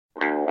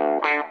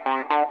Whoa, he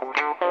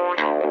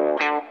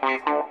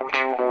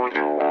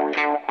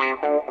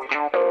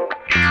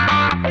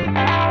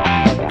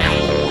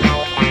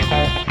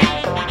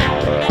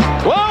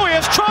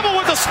has trouble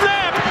with the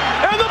snap,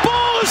 and the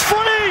ball is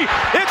free.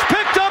 It's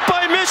picked up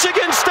by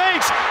Michigan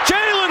State's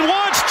Jalen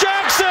Watts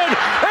Jackson,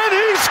 and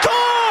he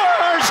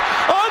scores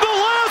on the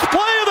last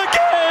play of the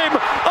game.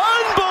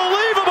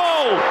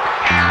 Unbelievable.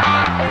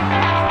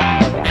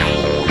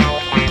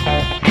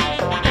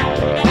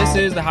 This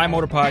is the High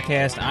Motor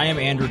Podcast. I am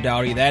Andrew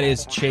Dowdy. That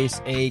is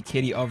Chase A.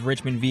 Kitty of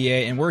Richmond,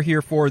 VA, and we're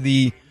here for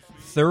the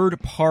third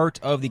part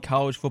of the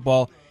college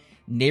football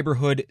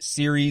neighborhood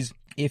series.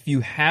 If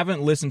you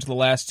haven't listened to the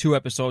last two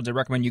episodes, I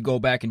recommend you go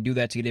back and do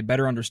that to get a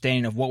better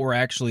understanding of what we're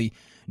actually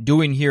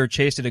doing here.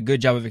 Chase did a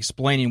good job of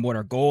explaining what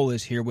our goal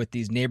is here with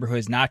these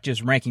neighborhoods, not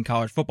just ranking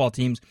college football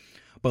teams,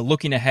 but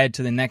looking ahead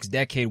to the next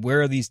decade.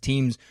 Where are these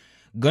teams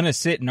going to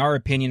sit, in our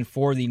opinion,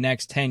 for the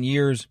next 10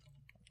 years?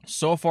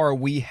 So far,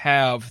 we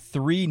have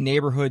three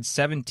neighborhoods.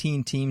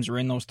 17 teams are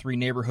in those three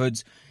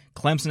neighborhoods.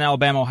 Clemson,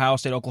 Alabama, Ohio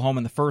State, Oklahoma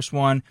in the first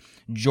one.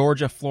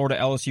 Georgia, Florida,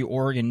 LSU,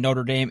 Oregon,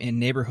 Notre Dame in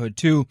neighborhood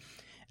 2.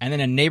 And then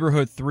in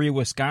neighborhood 3,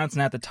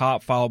 Wisconsin at the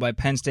top, followed by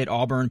Penn State,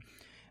 Auburn,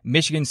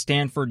 Michigan,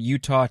 Stanford,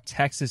 Utah,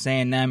 Texas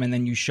A&M, and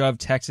then you shove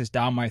Texas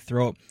down my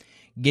throat.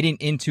 Getting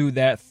into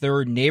that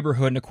third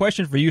neighborhood. And a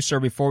question for you, sir,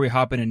 before we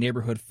hop into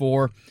neighborhood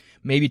 4,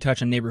 maybe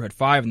touch on neighborhood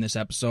 5 in this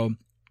episode.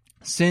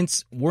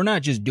 Since we're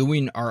not just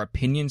doing our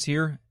opinions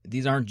here,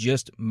 these aren't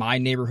just my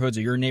neighborhoods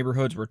or your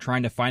neighborhoods, we're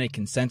trying to find a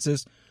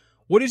consensus.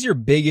 What is your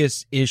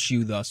biggest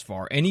issue thus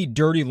far? Any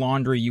dirty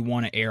laundry you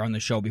want to air on the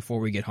show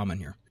before we get humming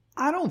here?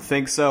 I don't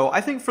think so.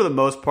 I think for the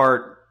most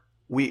part,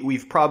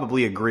 we've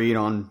probably agreed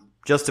on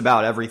just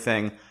about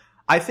everything.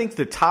 I think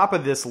the top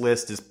of this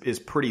list is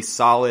pretty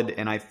solid,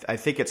 and I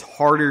think it's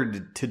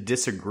harder to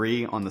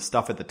disagree on the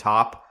stuff at the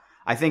top.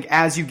 I think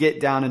as you get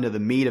down into the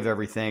meat of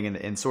everything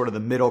and sort of the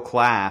middle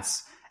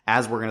class,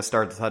 as we're going to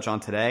start to touch on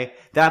today,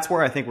 that's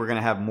where I think we're going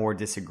to have more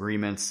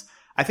disagreements.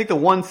 I think the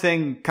one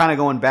thing, kind of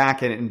going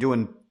back and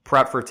doing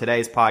prep for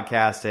today's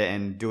podcast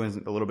and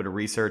doing a little bit of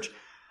research,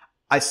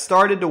 I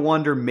started to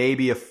wonder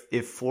maybe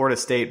if Florida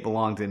State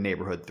belonged in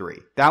neighborhood 3.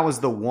 That was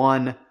the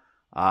one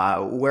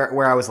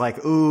where I was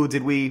like, ooh,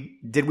 did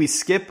we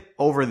skip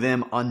over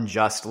them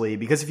unjustly?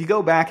 Because if you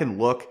go back and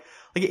look,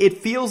 like, it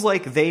feels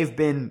like they've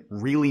been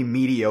really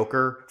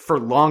mediocre for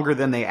longer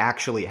than they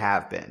actually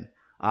have been.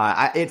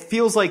 It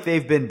feels like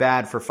they've been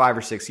bad for 5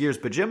 or 6 years,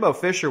 but Jimbo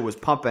Fisher was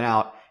pumping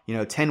out,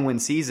 10-win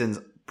seasons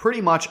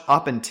pretty much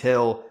up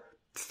until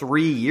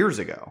 3 years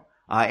ago.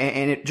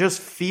 And it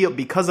just feels,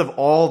 because of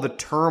all the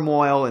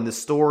turmoil and the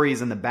stories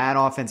and the bad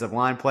offensive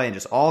line play and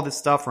just all this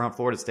stuff around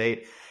Florida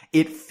State,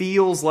 it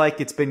feels like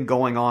it's been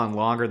going on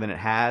longer than it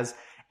has.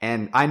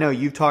 And I know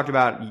you've talked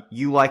about,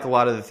 you like a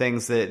lot of the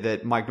things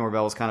that Mike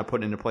Norvell is kind of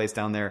putting into place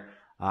down there.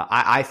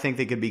 I think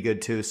they could be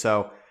good too.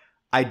 So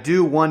I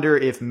do wonder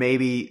if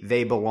maybe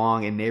they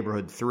belong in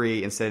neighborhood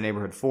 3 instead of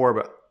neighborhood 4.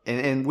 But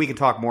and we can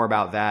talk more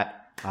about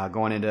that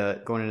going into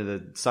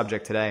the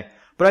subject today.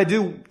 But I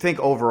do think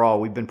overall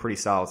we've been pretty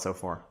solid so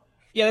far.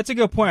 Yeah, that's a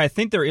good point. I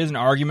think there is an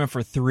argument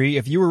for 3.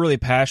 If you were really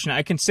passionate,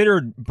 I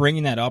considered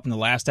bringing that up in the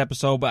last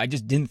episode, but I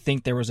just didn't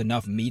think there was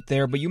enough meat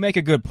there. But you make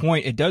a good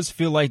point. It does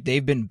feel like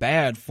they've been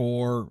bad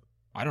for,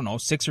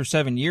 6 or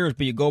 7 years.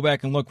 But you go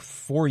back and look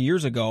 4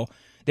 years ago,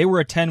 they were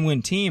a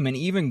 10-win team. And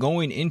even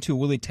going into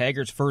Willie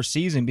Taggart's first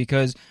season,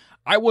 because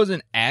I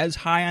wasn't as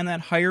high on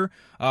that hire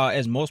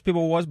as most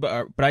people was,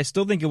 but I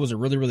still think it was a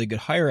really, really good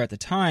hire at the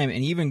time.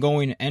 And even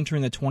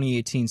entering the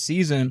 2018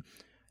 season,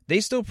 they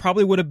still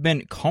probably would have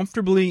been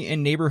comfortably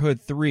in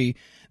neighborhood 3.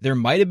 There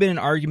might have been an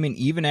argument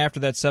even after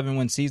that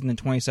 7-win season in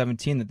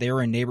 2017 that they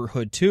were in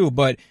neighborhood 2.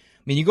 But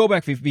you go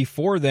back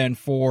before then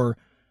for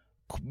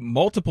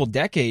multiple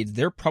decades,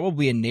 they're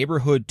probably a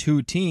neighborhood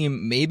 2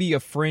 team, maybe a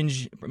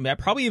fringe,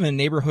 probably even a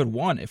neighborhood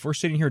 1. If we're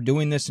sitting here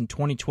doing this in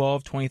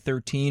 2012,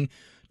 2013,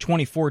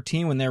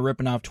 2014, when they're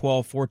ripping off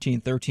 12,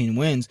 14, 13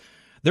 wins,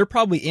 they're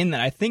probably in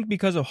that. I think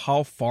because of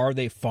how far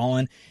they've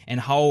fallen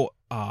and how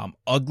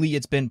ugly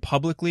it's been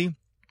publicly.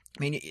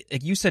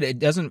 Like you said, it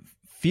doesn't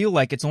feel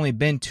like it's only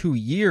been 2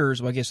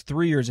 years. Well, I guess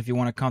 3 years if you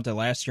want to count that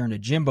last year into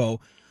Jimbo.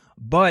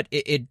 But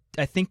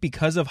I think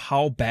because of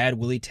how bad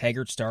Willie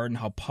Taggart started and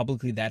how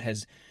publicly that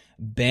has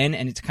been,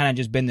 and it's kind of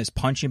just been this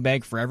punching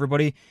bag for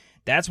everybody,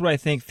 that's what I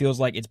think feels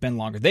like it's been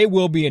longer. They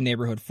will be a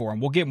neighborhood 4,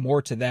 and we'll get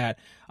more to that.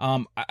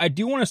 I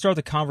do want to start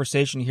the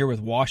conversation here with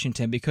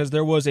Washington because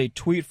there was a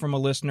tweet from a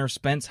listener,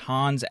 Spence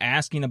Hans,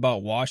 asking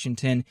about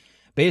Washington,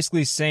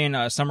 basically saying,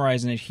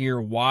 summarizing it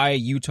here, why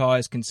Utah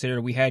is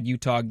considered, we had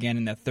Utah again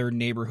in that third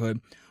neighborhood,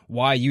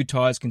 why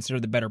Utah is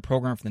considered the better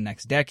program for the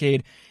next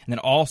decade, and then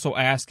also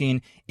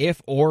asking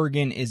if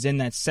Oregon is in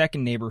that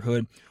second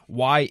neighborhood,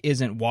 why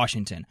isn't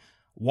Washington?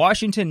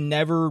 Washington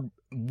never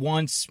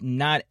once,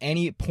 not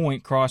any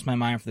point crossed my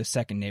mind for the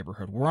second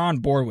neighborhood. We're on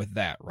board with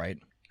that, right?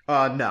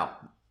 No,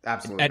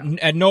 absolutely not.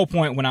 At no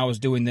point when I was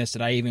doing this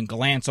did I even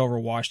glance over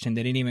Washington.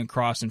 They didn't even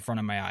cross in front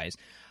of my eyes.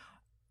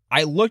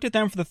 I looked at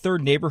them for the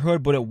third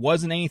neighborhood, but it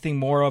wasn't anything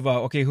more of a,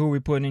 okay, who are we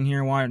putting in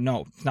here? Why?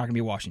 No, it's not going to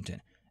be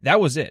Washington. That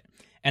was it.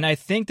 And I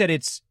think that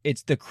it's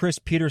the Chris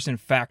Petersen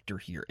factor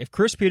here. If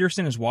Chris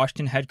Petersen is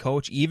Washington head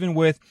coach, even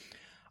with,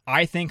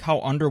 I think, how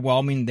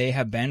underwhelming they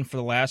have been for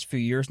the last few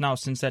years now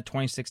since that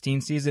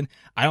 2016 season,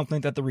 I don't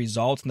think that the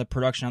results and the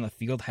production on the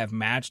field have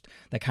matched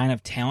the kind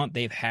of talent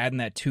they've had in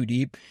that two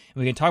deep.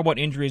 And we can talk about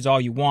injuries all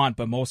you want,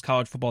 but most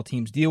college football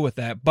teams deal with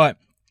that. But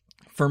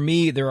for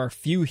me, there are a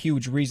few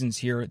huge reasons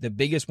here, the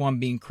biggest one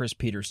being Chris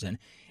Petersen.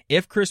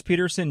 If Chris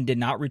Petersen did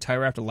not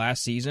retire after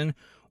last season,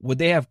 would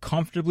they have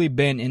comfortably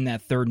been in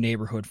that third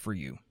neighborhood for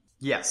you?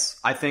 Yes.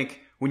 I think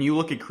when you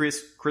look at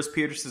Chris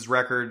Petersen's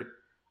record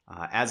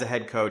as a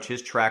head coach,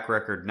 his track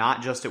record,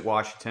 not just at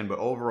Washington, but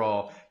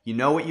overall, you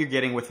know what you're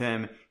getting with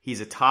him.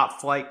 He's a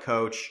top flight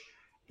coach,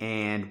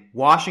 and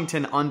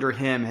Washington under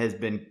him has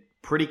been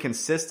pretty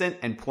consistent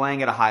and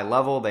playing at a high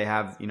level. They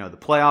have, the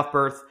playoff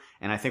berth,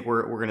 and I think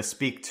we're going to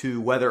speak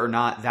to whether or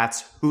not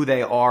that's who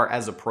they are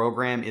as a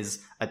program, is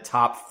a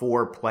top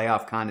 4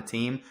 playoff kind of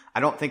team. I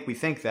don't think we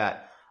think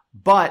that.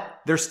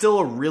 But they're still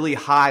a really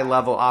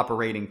high-level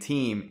operating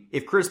team.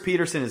 If Chris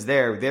Petersen is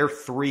there, they're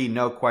 3,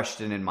 no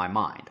question in my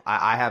mind.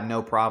 I have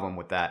no problem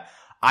with that.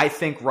 I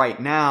think right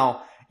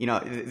now,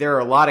 there are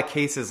a lot of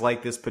cases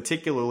like this,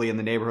 particularly in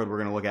the neighborhood we're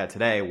going to look at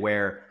today,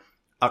 where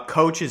a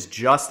coach is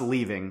just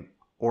leaving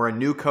or a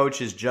new coach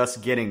is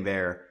just getting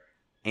there,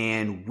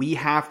 and we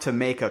have to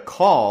make a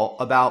call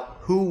about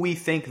who we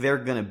think they're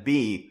going to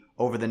be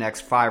over the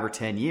next 5 or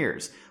 10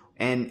 years.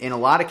 And in a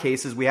lot of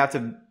cases, we have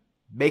to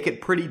make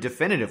it pretty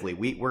definitively.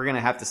 We're going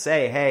to have to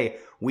say, hey,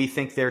 we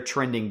think they're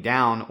trending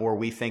down, or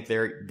we think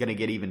they're going to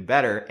get even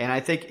better. And I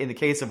think in the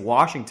case of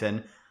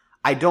Washington,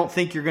 I don't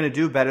think you're going to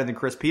do better than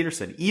Chris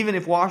Petersen. Even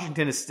if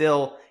Washington is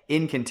still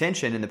in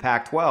contention in the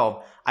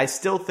Pac-12, I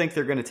still think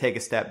they're going to take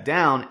a step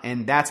down,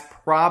 and that's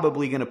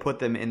probably going to put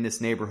them in this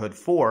neighborhood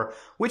 4,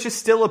 which is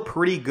still a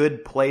pretty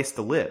good place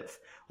to live.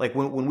 Like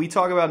when we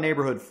talk about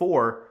neighborhood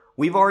 4,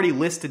 we've already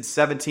listed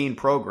 17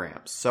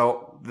 programs.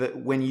 So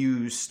when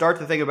you start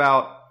to think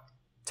about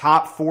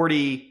top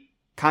 40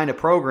 kind of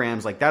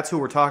programs, like that's who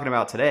we're talking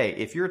about today.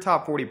 If you're a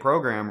top 40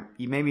 program,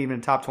 maybe even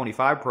a top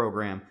 25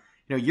 program,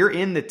 you're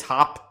in the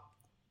top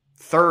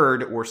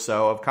third or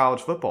so of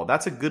college football.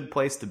 That's a good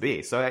place to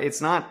be. So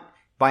it's not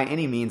by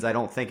any means, I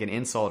don't think, an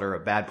insult or a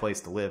bad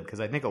place to live, because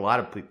I think a lot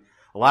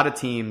of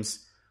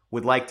teams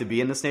would like to be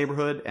in this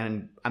neighborhood,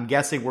 and I'm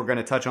guessing we're going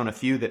to touch on a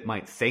few that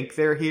might think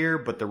they're here,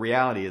 but the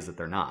reality is that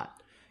they're not.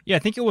 Yeah, I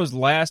think it was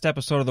last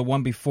episode or the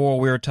one before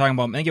we were talking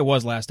about, I think it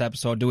was last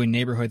episode doing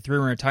Neighborhood 3,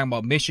 we were talking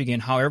about Michigan,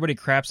 how everybody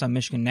craps on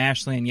Michigan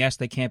nationally, and yes,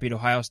 they can't beat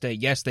Ohio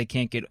State, yes, they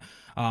can't get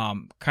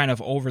kind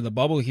of over the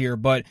bubble here,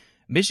 but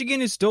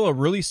Michigan is still a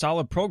really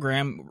solid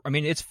program. I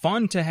mean, it's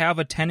fun to have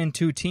a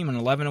 10-2 team, an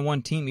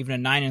 11-1 team,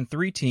 even a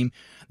 9-3 team.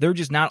 They're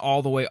just not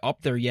all the way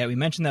up there yet. We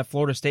mentioned that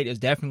Florida State is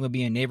definitely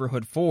being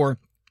Neighborhood 4.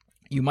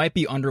 You might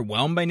be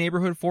underwhelmed by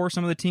Neighborhood 4,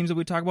 some of the teams that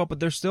we talk about, but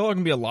there's still going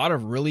to be a lot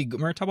of really good.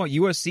 We're going to talk about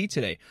USC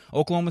today.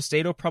 Oklahoma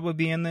State will probably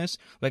be in this.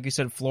 Like you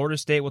said, Florida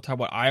State. We'll talk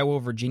about Iowa,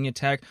 Virginia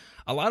Tech.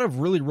 A lot of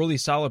really, really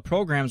solid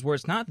programs where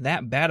it's not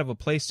that bad of a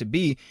place to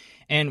be.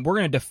 And we're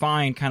going to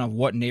define kind of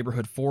what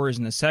Neighborhood 4 is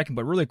in a second.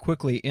 But really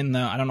quickly, I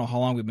don't know how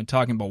long we've been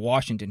talking about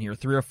Washington here,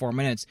 3 or 4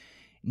 minutes.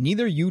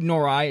 Neither you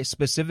nor I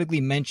specifically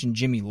mentioned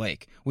Jimmy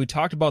Lake. We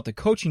talked about the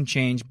coaching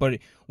change, but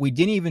we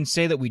didn't even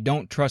say that we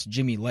don't trust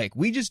Jimmy Lake.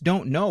 We just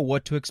don't know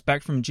what to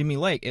expect from Jimmy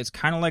Lake. It's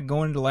kind of like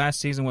going into last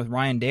season with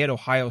Ryan Day at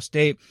Ohio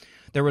State.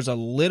 There was a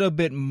little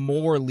bit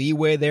more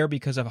leeway there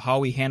because of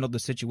how he handled the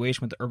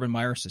situation with Urban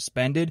Meyer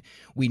suspended.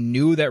 We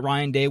knew that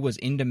Ryan Day was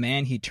in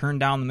demand. He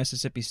turned down the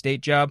Mississippi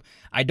State job.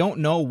 I don't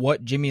know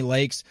what Jimmy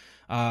Lake's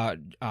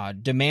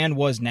demand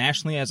was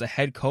nationally as a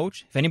head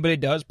coach. If anybody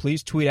does,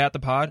 please tweet at the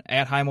pod,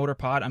 at High Motor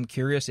Pod. I'm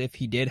curious if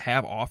he did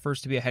have offers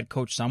to be a head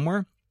coach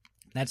somewhere.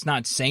 That's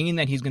not saying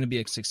that he's going to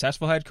be a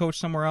successful head coach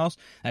somewhere else.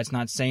 That's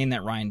not saying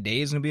that Ryan Day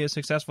is going to be a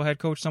successful head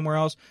coach somewhere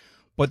else.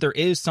 But there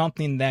is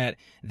something that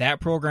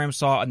program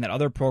saw and that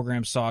other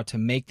program saw to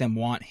make them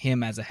want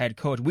him as a head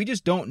coach. We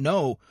just don't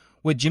know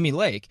with Jimmy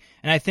Lake.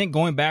 And I think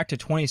going back to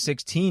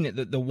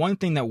 2016, the one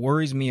thing that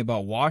worries me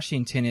about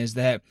Washington is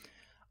that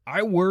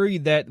I worry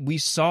that we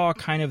saw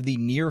kind of the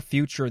near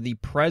future, the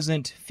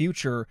present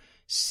future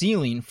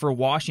ceiling for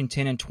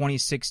Washington in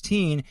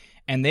 2016,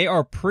 and they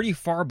are pretty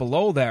far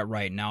below that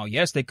right now.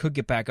 Yes, they could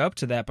get back up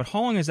to that, but how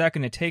long is that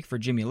going to take for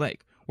Jimmy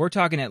Lake? We're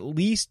talking at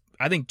least,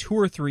 I think 2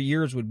 or 3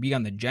 years would be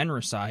on the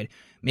generous side,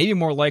 maybe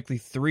more likely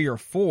 3 or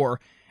 4,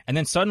 and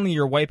then suddenly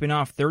you're wiping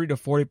off 30 to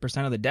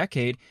 40% of the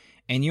decade,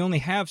 and you only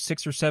have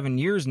 6 or 7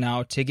 years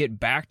now to get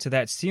back to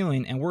that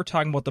ceiling, and we're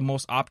talking about the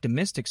most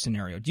optimistic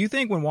scenario. Do you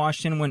think when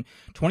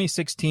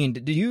 2016,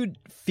 do you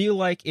feel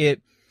like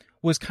it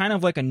was kind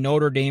of like a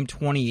Notre Dame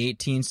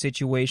 2018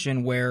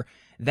 situation where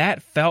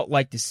that felt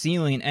like the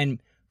ceiling,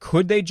 and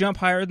could they jump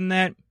higher than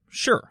that?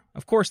 Sure,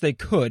 of course they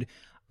could.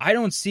 I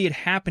don't see it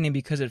happening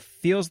because it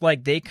feels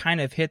like they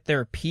kind of hit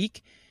their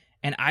peak,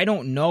 and I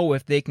don't know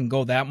if they can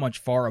go that much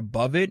far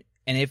above it,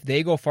 and if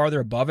they go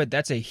farther above it,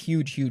 that's a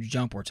huge, huge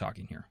jump we're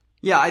talking here.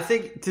 Yeah, I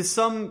think to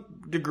some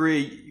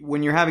degree,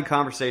 when you're having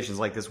conversations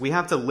like this, we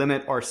have to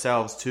limit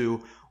ourselves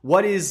to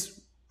what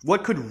is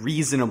what could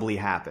reasonably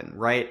happen,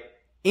 right?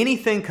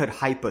 Anything could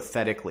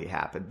hypothetically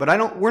happen,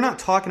 but we're not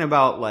talking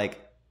about like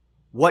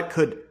what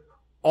could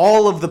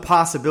all of the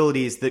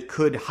possibilities that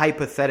could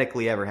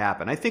hypothetically ever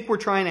happen. I think we're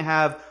trying to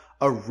have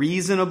a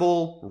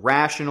reasonable,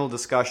 rational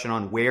discussion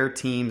on where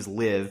teams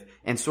live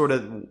and sort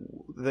of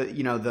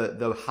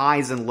the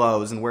highs and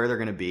lows and where they're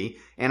going to be.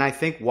 And I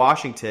think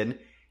Washington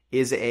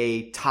is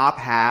a top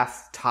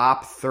half,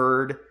 top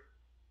third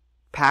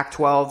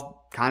Pac-12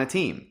 kind of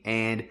team.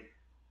 And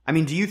I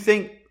mean, do you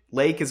think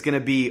Lake is going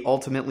to be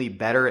ultimately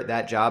better at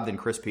that job than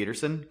Chris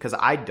Peterson? Because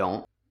I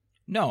don't.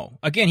 No.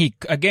 Again,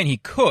 he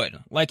could.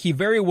 Like, he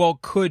very well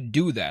could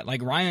do that.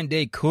 Like, Ryan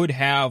Day could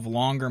have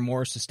longer,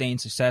 more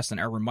sustained success than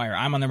Urban Meyer.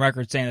 I'm on the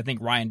record saying I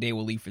think Ryan Day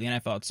will leave for the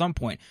NFL at some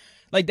point.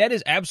 Like, that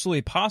is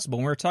absolutely possible.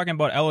 When we're talking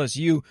about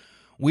LSU,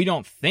 we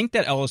don't think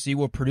that LSU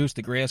will produce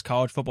the greatest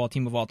college football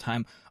team of all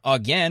time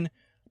again,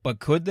 but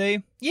could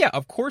they? Yeah,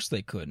 of course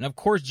they could. And of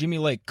course Jimmy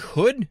Lake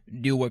could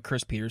do what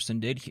Chris Peterson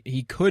did.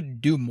 He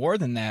could do more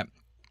than that.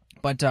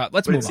 But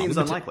let's move on. It seems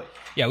unlikely.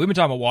 Yeah, we've been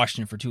talking about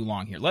Washington for too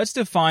long here. Let's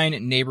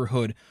define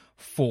neighborhood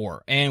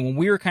 4. And when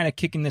we were kind of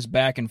kicking this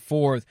back and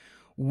forth,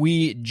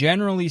 we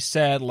generally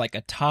said like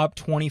a top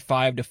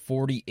 25 to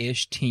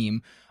 40-ish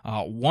team.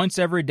 Once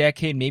every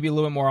decade, maybe a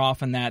little bit more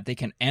often than that, they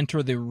can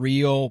enter the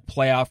real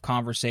playoff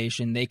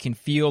conversation. They can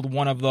field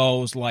one of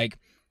those like,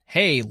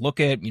 hey, look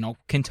at,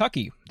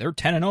 Kentucky. They're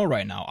 10-0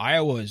 right now.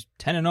 Iowa is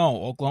 10-0.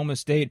 Oklahoma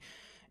State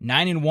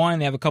 9-1.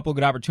 They have a couple of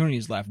good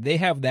opportunities left. They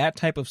have that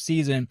type of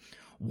season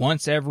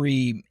once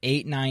every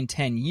 8, 9,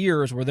 10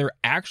 years where they're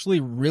actually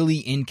really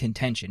in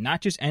contention,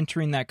 not just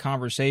entering that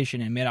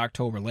conversation in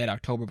mid-October, late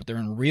October, but they're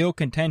in real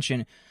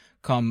contention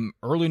come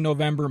early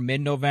November,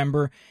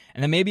 mid-November,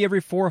 and then maybe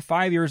every 4 or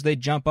 5 years they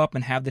jump up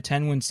and have the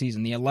 10-win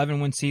season, the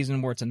 11-win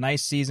season where it's a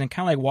nice season,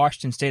 kind of like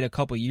Washington State a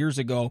couple years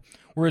ago,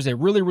 where it's a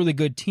really, really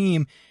good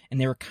team,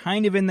 and they were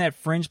kind of in that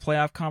fringe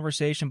playoff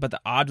conversation, but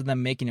the odds of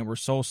them making it were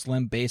so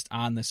slim based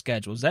on the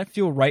schedule. Does that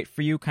feel right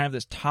for you, kind of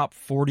this top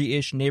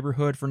 40-ish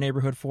neighborhood for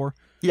neighborhood 4?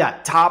 Yeah,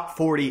 top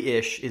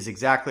 40-ish is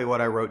exactly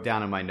what I wrote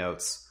down in my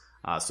notes.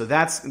 So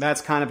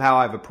that's kind of how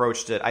I've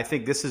approached it. I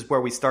think this is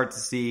where we start to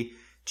see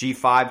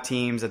G5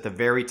 teams at the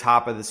very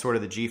top of the sort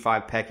of the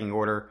G5 pecking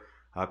order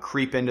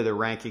creep into the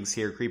rankings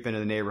here, creep into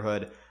the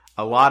neighborhood.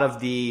 A lot of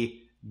the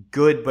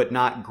good but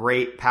not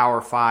great Power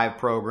 5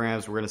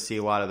 programs, we're going to see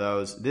a lot of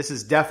those. This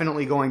is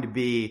definitely going to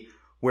be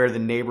where the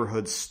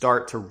neighborhoods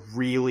start to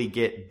really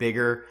get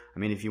bigger. I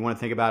mean, if you want to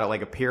think about it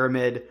like a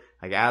pyramid,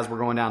 like as we're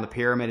going down the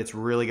pyramid, it's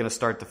really going to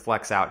start to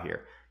flex out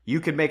here.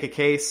 You could make a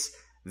case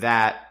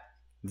that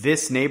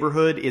this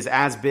neighborhood is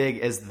as big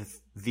as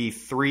the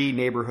 3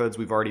 neighborhoods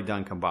we've already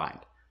done combined.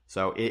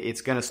 So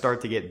it's going to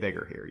start to get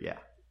bigger here, yeah.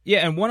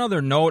 Yeah, and one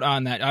other note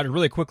on that,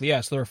 really quickly,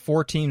 yes, there were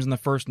 4 teams in the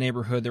first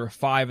neighborhood, there were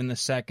 5 in the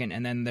second,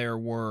 and then there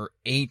were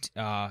 8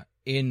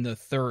 in the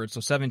third, so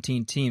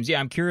 17 teams. Yeah,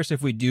 I'm curious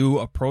if we do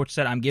approach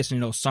that. I'm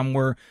guessing,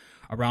 somewhere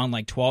around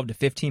like 12 to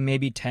 15,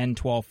 maybe 10,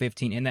 12,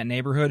 15 in that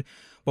neighborhood.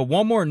 But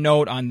one more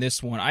note on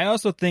this one. I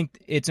also think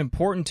it's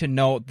important to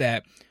note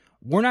that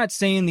we're not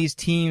saying these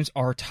teams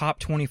are top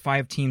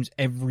 25 teams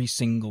every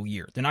single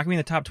year. They're not going to be in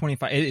the top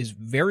 25. It is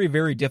very,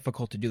 very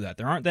difficult to do that.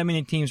 There aren't that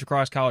many teams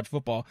across college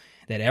football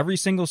that every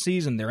single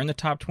season they're in the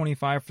top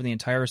 25 for the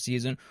entire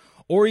season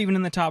or even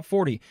in the top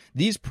 40.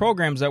 These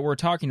programs that we're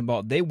talking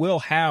about, they will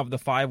have the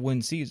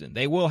 5-win season.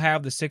 They will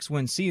have the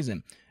 6-win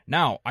season.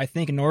 Now, I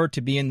think in order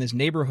to be in this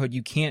neighborhood,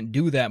 you can't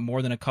do that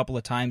more than a couple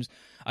of times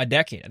a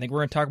decade. I think we're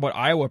going to talk about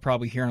Iowa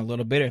probably here in a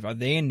little bit. Are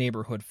they in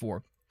neighborhood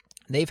 4?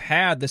 They've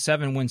had the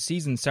 7-win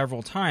season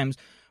several times,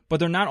 but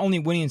they're not only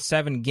winning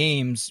 7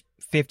 games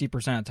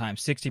 50% of the time,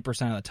 60%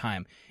 of the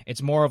time.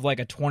 It's more of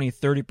like a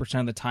 20-30%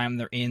 of the time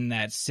they're in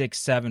that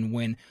 6-7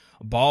 win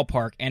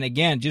ballpark. And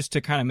again, just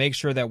to kind of make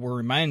sure that we're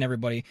reminding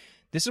everybody,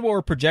 this is what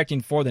we're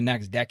projecting for the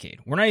next decade.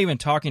 We're not even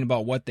talking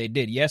about what they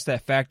did. Yes,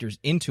 that factors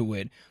into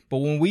it, but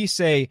when we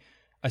say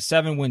a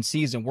 7-win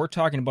season, we're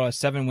talking about a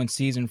 7-win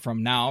season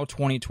from now,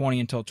 2020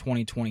 until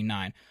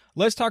 2029.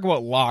 Let's talk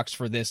about locks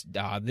for this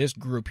this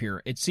group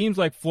here. It seems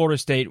like Florida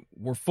State,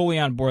 we're fully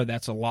on board.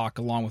 That's a lock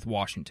along with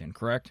Washington,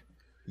 correct?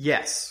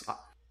 Yes.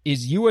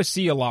 Is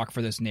USC a lock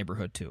for this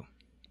neighborhood too?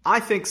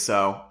 I think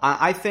so.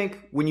 I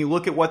think when you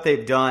look at what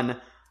they've done,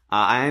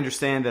 I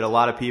understand that a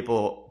lot of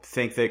people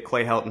think that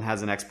Clay Helton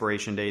has an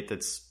expiration date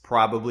that's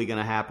probably going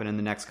to happen in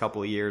the next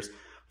couple of years.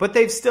 But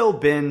they've still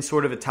been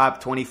sort of a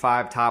top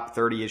 25, top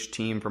 30-ish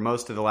team for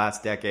most of the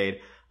last decade.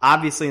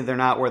 Obviously, they're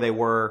not where they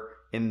were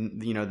in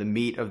the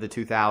meat of the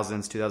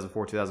 2000s,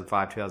 2004,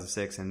 2005,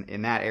 2006, and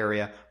in that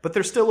area. But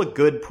they're still a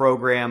good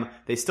program.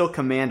 They still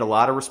command a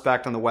lot of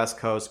respect on the West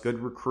Coast, good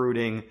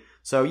recruiting.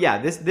 So yeah,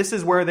 this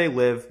is where they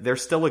live. They're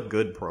still a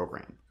good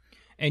program.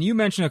 And you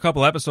mentioned a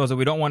couple episodes that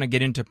we don't want to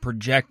get into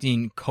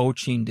projecting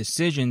coaching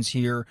decisions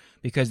here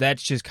because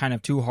that's just kind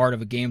of too hard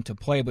of a game to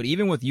play. But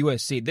even with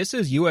USC, this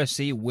is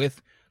USC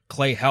with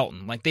Clay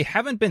Helton. Like, they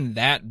haven't been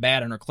that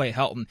bad under Clay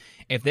Helton.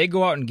 If they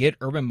go out and get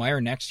Urban Meyer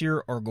next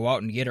year or go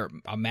out and get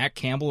a Matt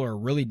Campbell or a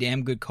really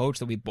damn good coach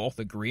that we both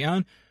agree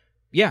on,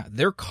 yeah,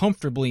 they're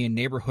comfortably in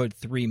neighborhood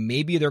 3.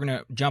 Maybe they're going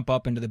to jump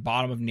up into the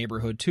bottom of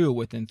neighborhood 2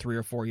 within 3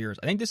 or 4 years.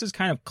 I think this is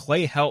kind of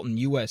Clay Helton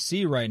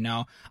USC right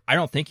now. I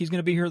don't think he's going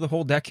to be here the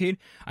whole decade.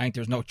 I think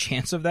there's no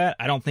chance of that.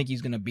 I don't think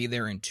he's going to be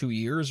there in 2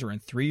 years or in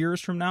 3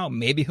 years from now.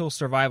 Maybe he'll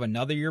survive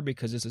another year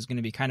because this is going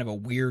to be kind of a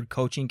weird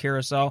coaching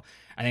carousel.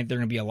 I think there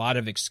are going to be a lot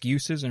of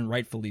excuses, and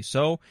rightfully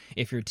so,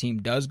 if your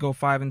team does go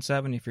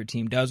 5-7, if your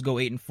team does go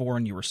 8-4,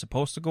 and you were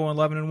supposed to go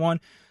 11-1.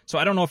 So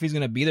I don't know if he's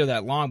going to be there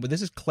that long, but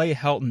this is Clay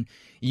Helton,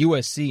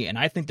 USC, and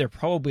I think they're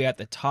probably at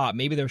the top.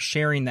 Maybe they're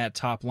sharing that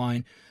top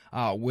line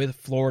with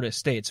Florida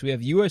State. So we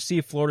have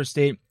USC, Florida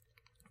State,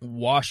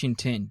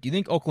 Washington. Do you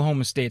think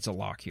Oklahoma State's a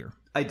lock here?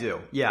 I do,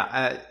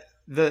 yeah.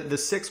 The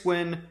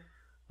 6-win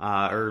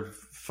or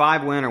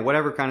 5-win or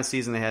whatever kind of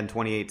season they had in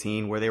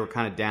 2018 where they were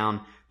kind of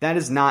down, that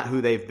is not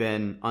who they've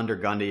been under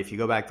Gundy. If you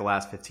go back the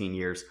last 15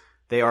 years,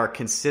 they are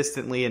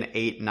consistently an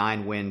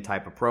 8-9 win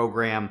type of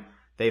program.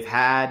 They've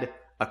had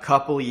a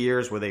couple of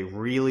years where they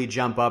really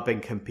jump up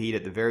and compete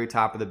at the very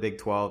top of the Big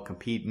 12,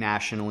 compete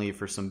nationally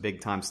for some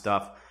big-time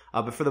stuff.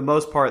 But for the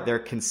most part, they're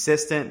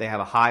consistent. They have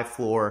a high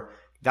floor.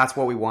 That's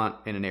what we want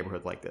in a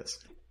neighborhood like this.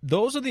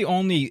 Those are the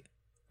only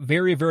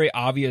very, very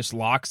obvious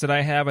locks that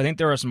I have. I think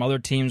there are some other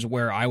teams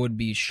where I would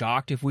be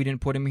shocked if we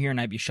didn't put him here,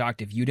 and I'd be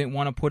shocked if you didn't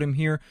want to put him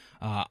here.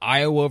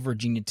 Iowa,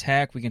 Virginia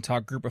Tech. We can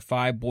talk Group of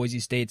 5, Boise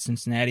State,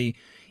 Cincinnati,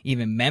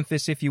 even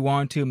Memphis if you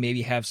want to.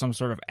 Maybe have some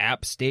sort of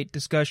App State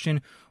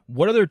discussion.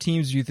 What other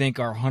teams do you think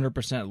are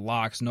 100%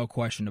 locks, no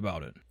question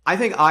about it? I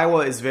think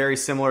Iowa is very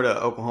similar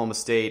to Oklahoma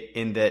State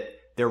in that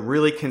they're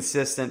really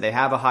consistent. They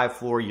have a high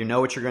floor. You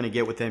know what you're going to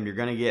get with them. You're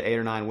going to get 8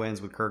 or 9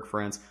 wins with Kirk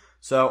Ferentz.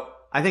 So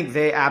I think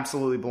they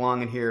absolutely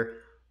belong in here.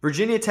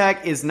 Virginia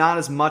Tech is not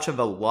as much of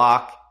a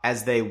lock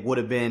as they would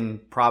have been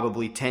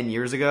probably 10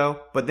 years ago.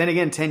 But then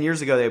again, 10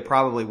 years ago, they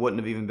probably wouldn't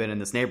have even been in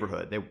this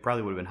neighborhood. They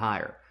probably would have been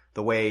higher,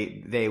 the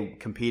way they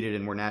competed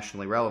and were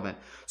nationally relevant.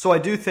 So I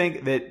do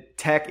think that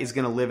Tech is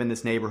going to live in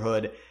this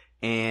neighborhood,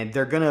 and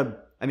they're going to,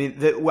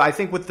 I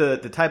think with the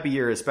type of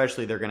year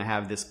especially they're going to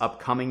have this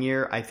upcoming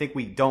year, I think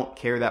we don't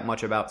care that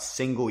much about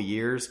single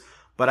years,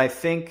 but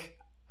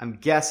I'm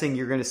guessing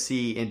you're going to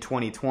see in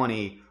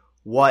 2020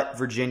 what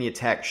Virginia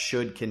Tech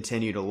should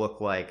continue to look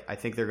like. I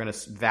think they're going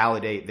to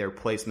validate their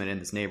placement in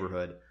this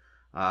neighborhood.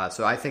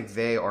 So I think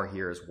they are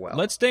here as well.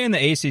 Let's stay in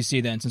the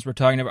ACC then, since we're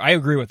talking about. I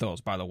agree with those,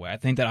 by the way. I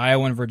think that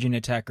Iowa and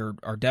Virginia Tech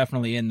are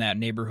definitely in that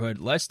neighborhood.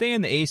 Let's stay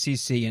in the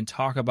ACC and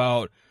talk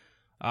about.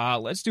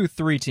 Let's do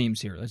 3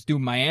 teams here. Let's do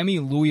Miami,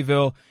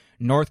 Louisville,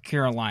 North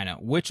Carolina.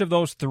 Which of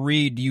those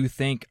 3 do you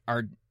think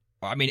are?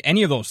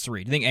 Any of those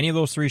 3. Do you think any of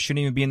those 3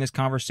 shouldn't even be in this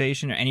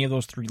conversation, or any of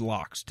those 3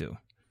 locks too?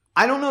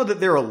 I don't know that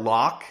they're a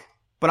lock,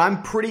 but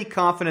I'm pretty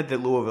confident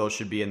that Louisville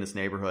should be in this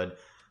neighborhood.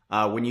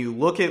 When you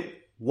look at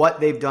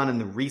what they've done in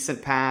the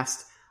recent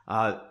past,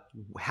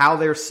 how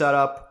they're set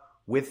up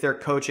with their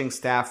coaching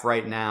staff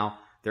right now,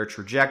 their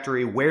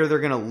trajectory, where they're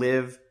going to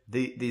live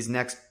these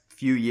next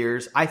few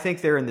years, I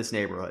think they're in this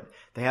neighborhood.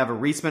 They have a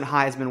recent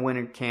Heisman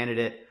winner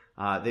candidate,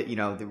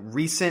 the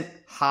recent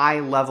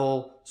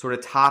high-level sort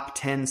of top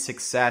 10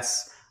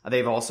 success.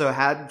 They've also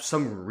had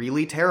some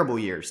really terrible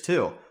years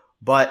too.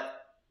 But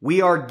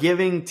we are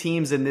giving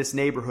teams in this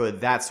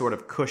neighborhood that sort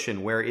of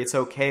cushion where it's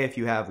okay if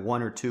you have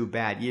 1 or 2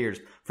 bad years.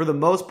 For the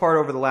most part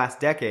over the last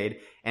decade,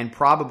 and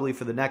probably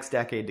for the next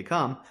decade to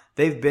come,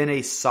 they've been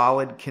a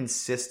solid,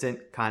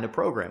 consistent kind of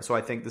program. So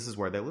I think this is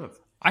where they live.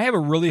 I have a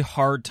really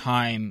hard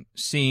time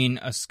seeing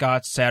a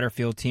Scott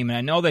Satterfield team, and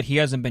I know that he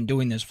hasn't been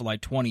doing this for like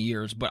 20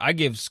 years, but I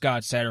give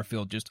Scott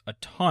Satterfield just a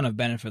ton of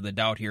benefit of the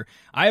doubt here.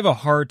 I have a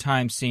hard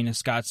time seeing a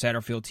Scott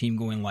Satterfield team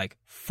going like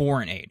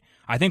 4-8.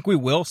 I think we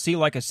will see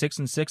like a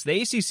 6-6.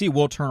 The ACC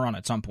will turn around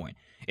at some point.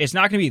 It's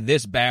not going to be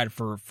this bad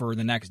for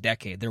the next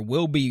decade. There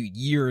will be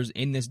years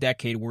in this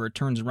decade where it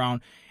turns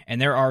around,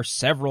 and there are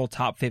several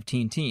top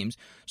 15 teams.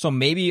 So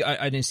maybe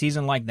in a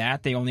season like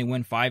that, they only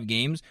win 5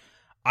 games.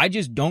 I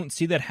just don't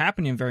see that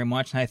happening very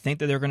much, and I think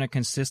that they're going to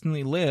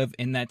consistently live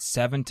in that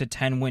 7 to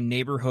 10 win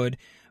neighborhood.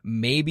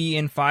 Maybe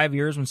in 5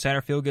 years when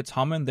Satterfield gets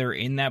humming, they're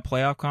in that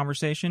playoff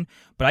conversation.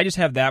 But I just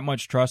have that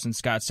much trust in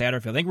Scott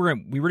Satterfield. I think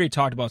we already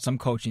talked about some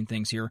coaching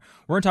things here.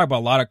 We're going to talk about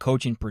a lot of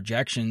coaching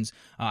projections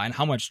and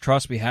how much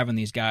trust we have in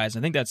these guys.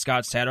 I think that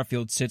Scott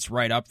Satterfield sits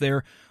right up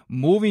there.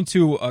 Moving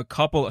to a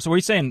couple. So we're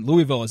saying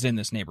Louisville is in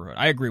this neighborhood.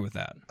 I agree with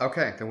that.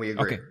 Okay, then we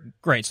agree. Okay,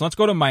 great. So let's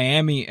go to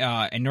Miami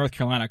and North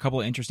Carolina. A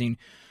couple of interesting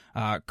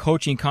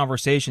coaching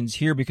conversations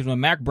here, because when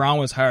Mac Brown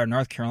was hired in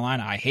North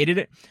Carolina, I hated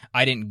it.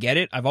 I didn't get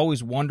it. I've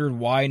always wondered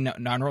why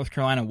North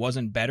Carolina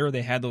wasn't better.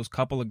 They had those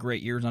couple of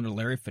great years under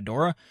Larry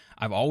Fedora.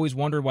 I've always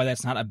wondered why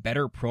that's not a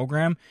better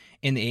program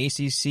in the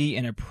ACC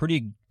in a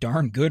pretty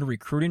darn good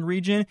recruiting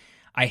region.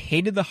 I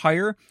hated the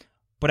hire,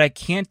 but I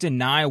can't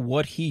deny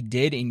what he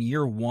did in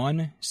year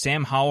 1.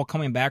 Sam Howell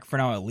coming back for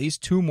now at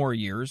least 2 more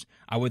years.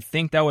 I would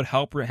think that would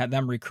help have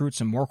them recruit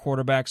some more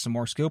quarterbacks, some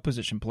more skill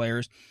position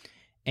players.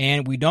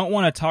 And we don't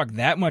want to talk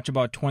that much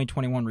about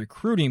 2021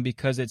 recruiting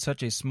because it's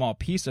such a small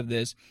piece of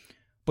this.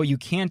 but you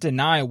can't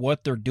deny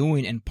what they're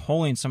doing and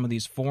pulling some of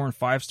these 4- and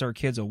 5-star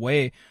kids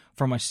away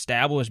from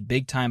established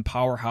big-time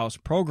powerhouse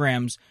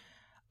programs.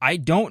 I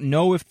don't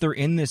know if they're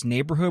in this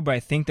neighborhood, but I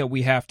think that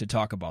we have to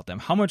talk about them.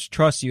 How much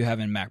trust do you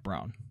have in Mack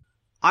Brown?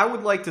 I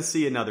would like to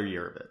see another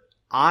year of it.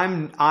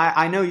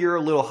 I know you're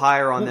a little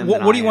higher on them.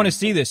 What do you want to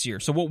see this year?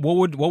 So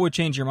what would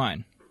change your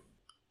mind?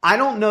 I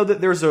don't know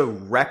that there's a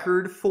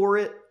record for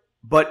it,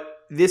 but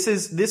this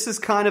is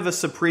kind of a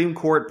Supreme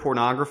Court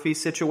pornography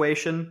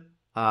situation,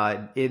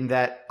 in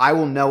that I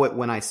will know it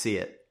when I see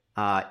it.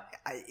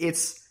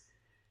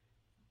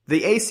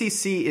 The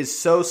ACC is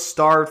so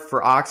starved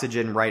for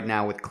oxygen right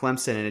now with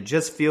Clemson, and it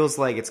just feels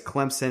like it's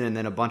Clemson and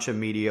then a bunch of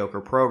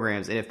mediocre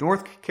programs. And if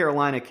North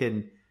Carolina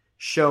can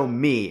show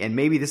me, and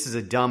maybe this is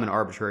a dumb and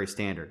arbitrary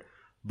standard,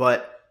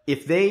 but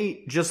if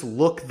they just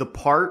look the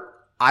part,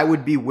 I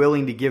would be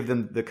willing to give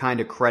them the kind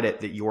of credit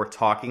that you're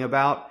talking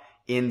about,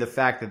 in the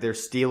fact that they're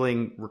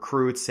stealing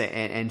recruits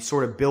and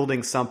sort of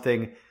building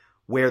something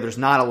where there's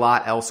not a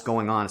lot else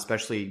going on,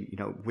 especially,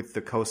 with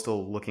the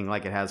Coastal looking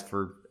like it has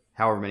for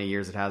however many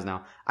years it has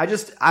now.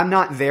 I'm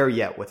not there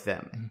yet with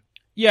them.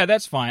 Yeah,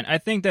 that's fine. I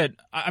think that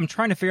I'm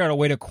trying to figure out a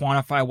way to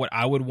quantify what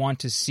I would want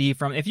to see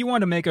from. If you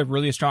wanted to make a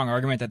really strong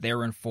argument that they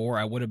were in 4,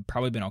 I would have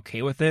probably been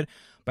okay with it.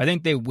 But I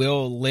think they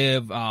will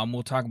live.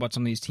 We'll talk about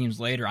some of these teams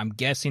later. I'm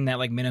guessing that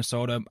like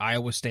Minnesota,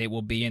 Iowa State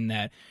will be in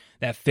that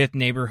 5th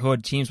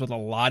neighborhood, teams with a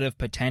lot of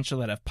potential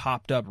that have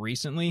popped up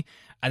recently.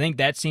 I think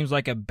that seems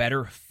like a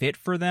better fit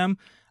for them.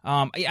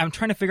 I'm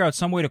trying to figure out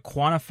some way to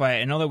quantify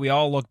it. I know that we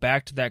all look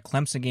back to that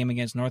Clemson game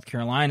against North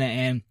Carolina,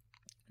 and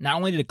not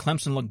only did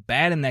Clemson look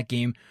bad in that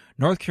game,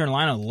 North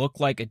Carolina looked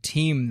like a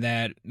team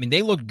that,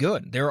 they looked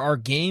good. There are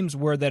games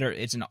where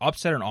it's an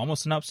upset or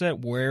almost an upset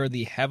where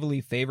the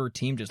heavily favored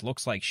team just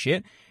looks like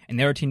shit and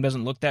their team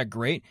doesn't look that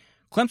great.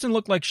 Clemson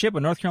looked like shit,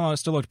 but North Carolina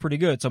still looked pretty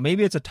good. So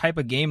maybe it's a type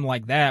of game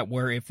like that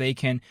where if they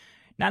can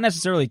not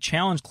necessarily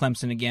challenge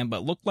Clemson again,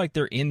 but look like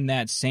they're in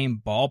that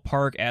same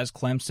ballpark as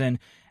Clemson,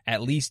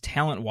 at least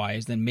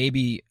talent-wise, then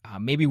maybe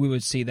we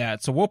would see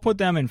that. So we'll put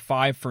them in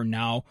 5 for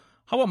now.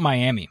 How about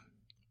Miami?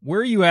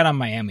 Where are you at on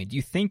Miami? Do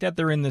you think that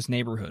they're in this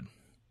neighborhood?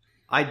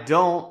 I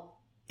don't.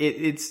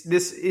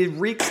 It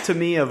reeks to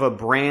me of a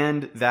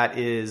brand that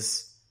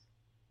is.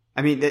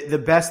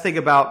 The best thing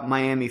about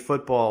Miami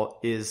football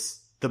is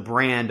the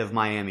brand of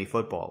Miami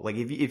football. Like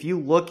if you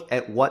look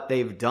at what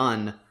they've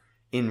done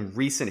in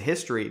recent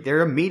history,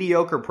 they're a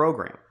mediocre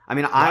program. I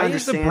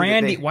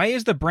understand. Why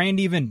is the brand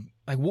even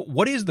like?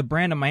 What is the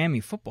brand of Miami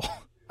football?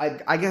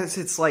 I guess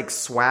it's like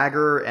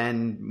swagger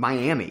and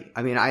Miami.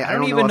 I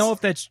don't even know if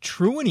that's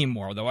true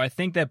anymore, though. I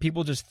think that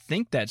people just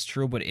think that's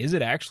true, but is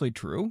it actually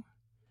true?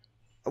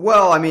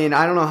 Well, I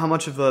don't know how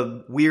much of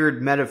a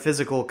weird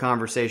metaphysical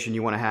conversation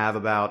you want to have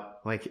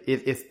about, like,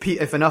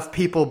 if enough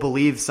people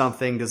believe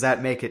something, does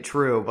that make it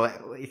true?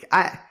 But like,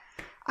 I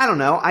don't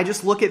know. I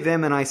just look at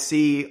them and I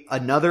see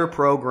another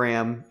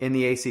program in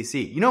the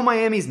ACC.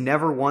 Miami's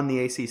never won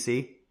the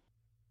ACC.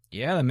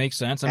 Yeah, that makes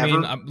sense.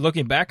 I'm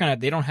looking back on it,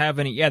 they don't have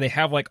any. Yeah, they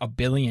have like 1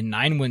 billion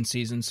 9-win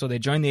seasons. So they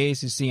joined the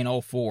ACC in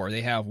 2004.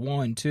 They have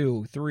 1,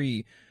 2,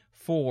 3,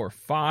 4,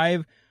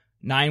 5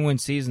 9-win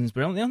seasons,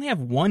 but they only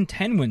have 1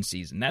 10-win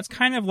season. That's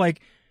kind of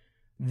like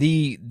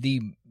the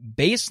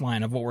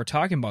baseline of what we're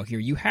talking about here.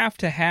 You have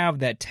to have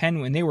that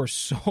 10-win. They were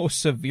so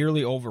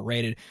severely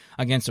overrated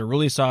against a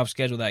really soft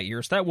schedule that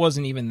year. So that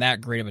wasn't even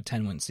that great of a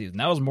 10-win season.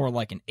 That was more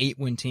like an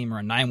 8-win team or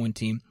a 9-win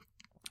team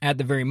at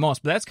the very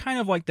most. But that's kind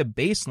of like the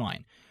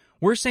baseline.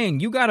 We're saying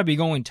you got to be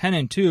going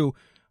 10-2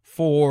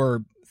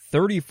 for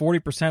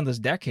 30-40% of this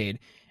decade,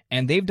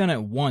 and they've done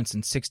it once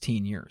in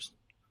 16 years.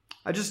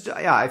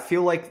 I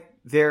feel like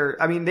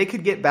they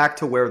could get back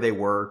to where they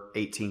were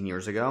 18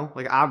 years ago.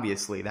 Like,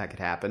 obviously that could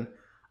happen.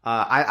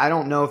 I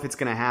don't know if it's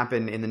going to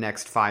happen in the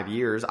next 5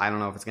 years. I don't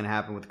know if it's going to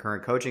happen with the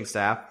current coaching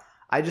staff.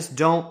 I just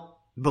don't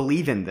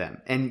believe in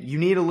them. And you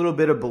need a little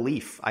bit of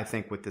belief, I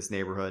think, with this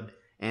neighborhood.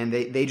 And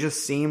they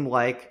just seem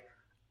like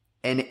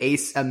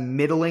a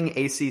middling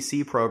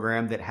ACC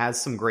program that has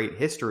some great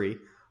history,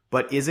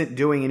 but isn't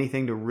doing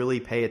anything to really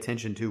pay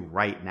attention to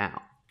right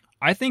now.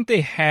 I think they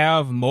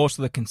have most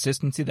of the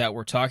consistency that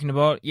we're talking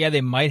about. Yeah,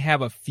 they might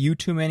have a few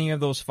too many of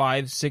those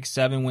 5, 6,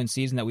 7-win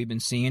seasons that we've been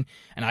seeing,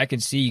 and I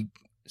could see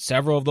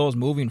several of those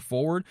moving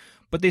forward,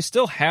 but they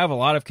still have a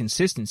lot of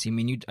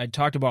consistency. I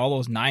talked about all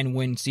those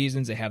 9-win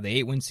seasons. They have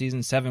the 8-win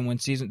season, 7-win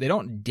season. They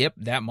don't dip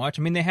that much.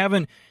 They've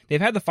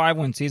had the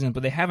 5-win season,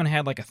 but they haven't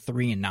had like a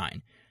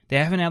 3-9. They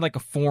haven't had like a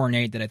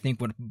 4-8 that I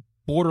think would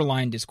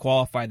borderline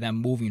disqualify them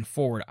moving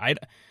forward.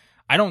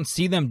 I don't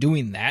see them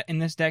doing that in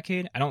this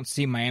decade. I don't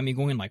see Miami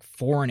going like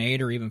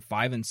 4-8 or even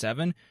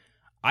 5-7.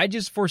 I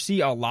just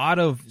foresee a lot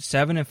of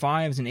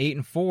 7-5s and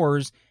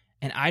 8-4s,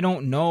 and I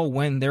don't know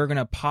when they're going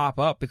to pop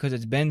up because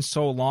it's been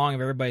so long of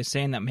everybody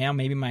saying that, man,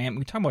 maybe Miami.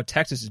 We talk about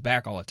Texas is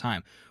back all the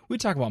time. We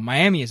talk about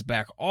Miami is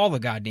back all the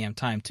goddamn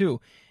time too.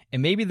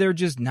 And maybe they're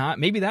just not.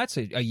 Maybe that's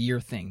a year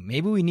thing.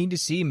 Maybe we need to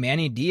see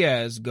Manny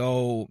Diaz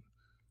go,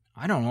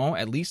 I don't know,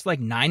 at least like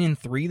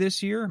 9-3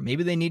 this year.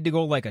 Maybe they need to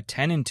go like a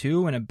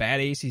 10-2 and a bad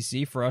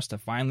ACC for us to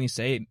finally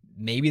say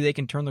maybe they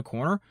can turn the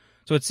corner.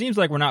 So it seems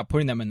like we're not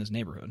putting them in this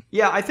neighborhood.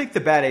 Yeah, I think the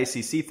bad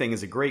ACC thing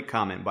is a great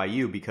comment by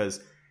you, because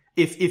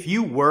if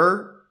you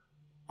were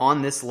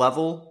on this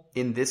level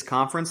in this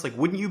conference, like,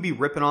 wouldn't you be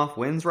ripping off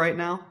wins right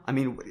now? I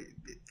mean,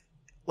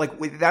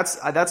 like, that's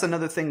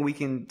another thing we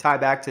can tie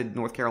back to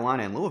North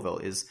Carolina and Louisville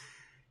is,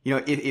 you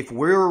know, if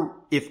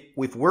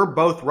we're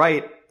both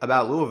right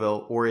about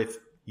Louisville, or if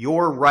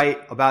you're right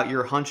about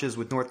your hunches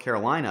with North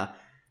Carolina,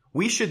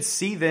 we should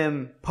see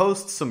them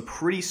post some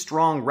pretty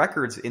strong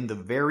records in the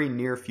very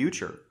near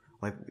future.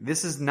 Like,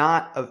 this is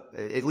not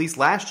at least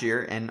last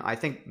year, and I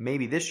think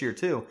maybe this year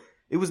too,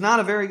 it was not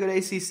a very good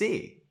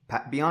ACC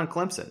beyond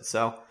Clemson.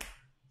 So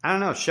I don't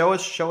know. Show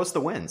us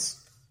the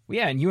wins. Well,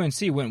 yeah, and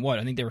UNC went what?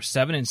 I think they were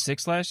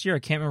 7-6 last year. I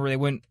can't remember. They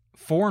went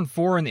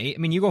 4-4 in the. I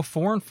mean, you go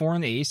 4-4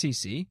 in the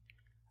ACC.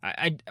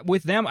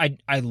 With them,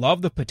 I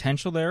love the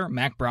potential there.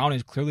 Mac Brown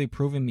is clearly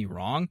proving me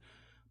wrong,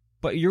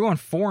 but you're going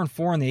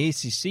 4-4 in the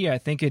ACC. I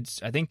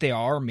think they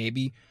are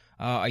maybe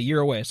a year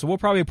away. So we'll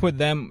probably put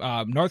them,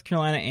 North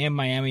Carolina and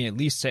Miami, at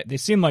least they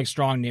seem like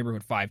strong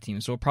neighborhood 5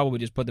 teams. So we'll probably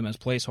just put them as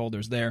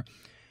placeholders there.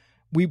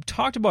 We've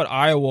talked about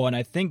Iowa, and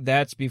I think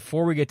that's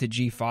before we get to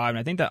G5. And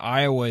I think that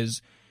Iowa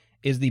is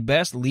the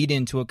best lead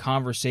into a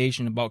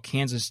conversation about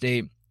Kansas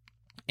State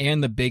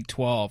and the Big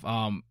 12.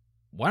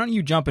 Why don't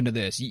you jump into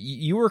this?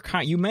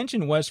 You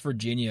mentioned West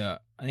Virginia.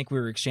 I think we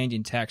were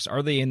exchanging texts.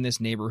 Are they in this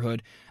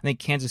neighborhood? I think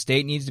Kansas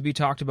State needs to be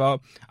talked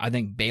about. I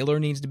think Baylor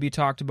needs to be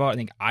talked about. I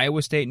think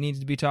Iowa State needs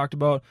to be talked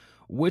about.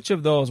 Which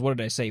of those, what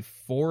did I say,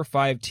 4 or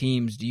 5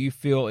 teams do you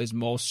feel is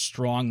most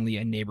strongly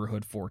a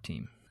neighborhood 4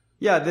 team?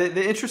 Yeah,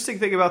 the interesting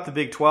thing about the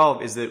Big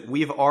 12 is that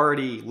we've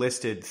already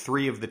listed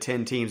 3 of the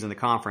 10 teams in the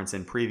conference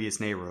in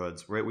previous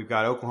neighborhoods. Right? We've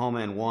got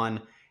Oklahoma in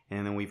 1,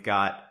 and then we've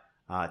got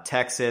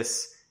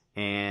Texas,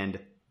 and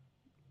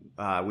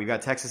we've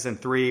got Texas in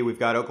 3. We've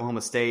got Oklahoma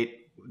State,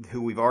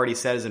 who we've already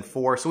said is in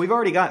 4. So we've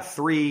already got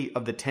 3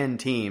 of the 10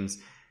 teams.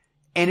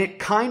 And it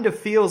kind of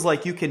feels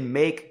like you can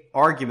make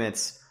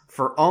arguments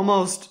for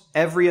almost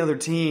every other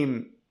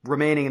team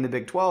remaining in the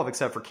Big 12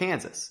 except for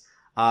Kansas.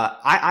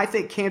 I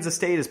think Kansas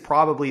State is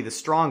probably the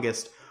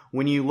strongest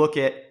when you look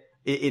at,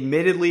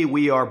 admittedly,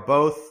 we are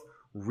both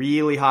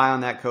really high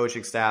on that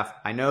coaching staff.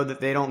 I know that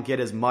they don't get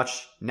as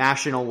much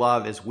national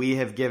love as we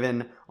have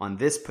given on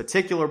this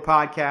particular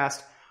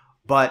podcast,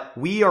 but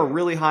we are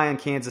really high on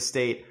Kansas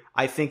State.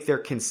 I think they're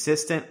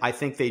consistent. I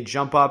think they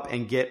jump up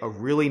and get a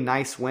really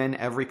nice win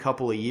every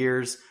couple of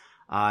years.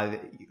 I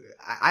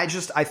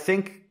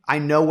think I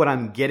know what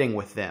I'm getting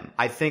with them.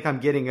 I think I'm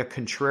getting a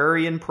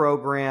contrarian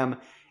program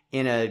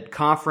in a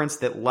conference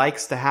that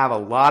likes to have a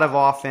lot of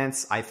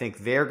offense. I think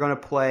they're going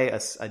to play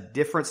a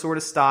different sort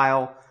of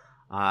style.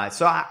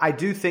 So I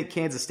do think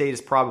Kansas State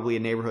is probably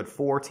a neighborhood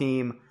 4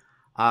 team.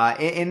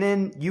 And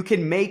then you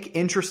can make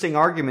interesting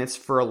arguments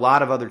for a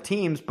lot of other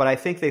teams, but I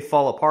think they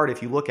fall apart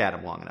if you look at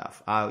them long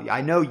enough.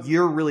 I know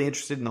you're really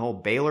interested in the whole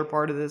Baylor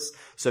part of this,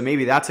 so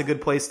maybe that's a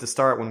good place to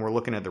start when we're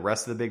looking at the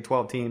rest of the Big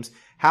 12 teams.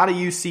 How do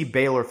you see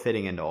Baylor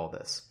fitting into all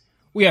this?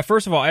 Well, yeah,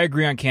 first of all, I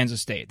agree on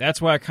Kansas State.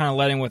 That's why I kind of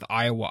let in with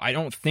Iowa. I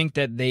don't think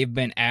that they've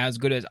been as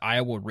good as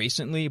Iowa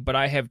recently, but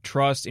I have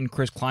trust in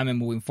Chris Klieman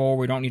moving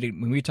forward. We don't need to,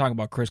 when we talk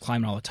about Chris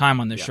Klieman all the time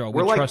on this show,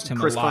 we trust him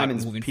Chris a lot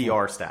Kleiman's moving PR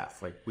forward.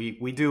 staff. Like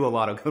we do a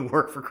lot of good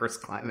work for Chris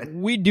Klieman.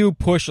 We do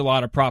push a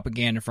lot of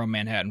propaganda from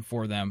Manhattan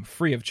for them,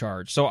 free of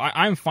charge. So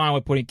I'm fine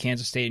with putting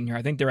Kansas State in here.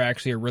 I think they're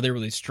actually a really,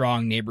 really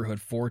strong neighborhood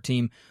 4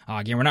 team.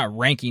 Again, we're not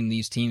ranking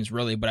these teams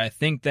really, but I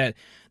think that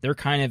they're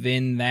kind of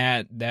in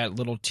that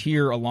little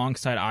tier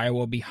alongside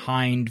Iowa,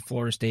 behind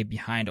Florida State,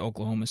 behind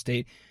Oklahoma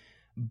State.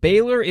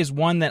 Baylor is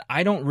one that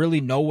I don't really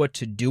know what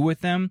to do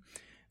with them,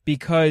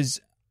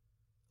 because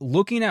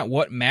looking at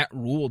what Matt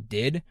Rule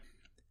did,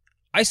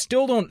 I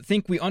still don't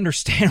think we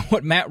understand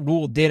what Matt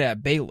Rule did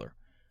at Baylor.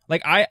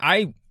 Like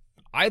I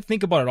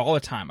think about it all the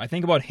time. I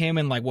think about him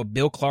and like what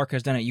Bill Clark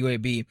has done at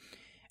UAB.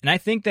 And I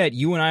think that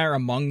you and I are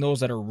among those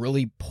that are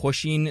really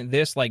pushing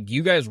this. Like, do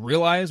you guys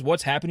realize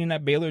what's happening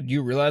at Baylor? Do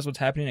you realize what's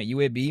happening at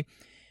UAB?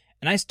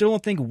 And I still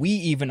don't think we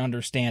even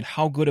understand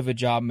how good of a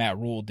job Matt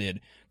Rule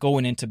did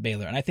going into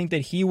Baylor. And I think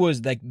that he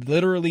was like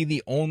literally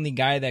the only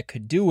guy that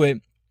could do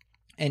it.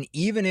 And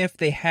even if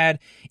they had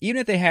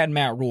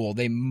Matt Rule,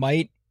 they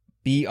might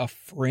be a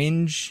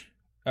fringe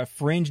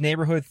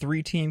neighborhood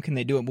 3 team. Can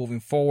they do it moving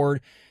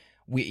forward?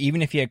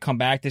 Even if he had come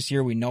back this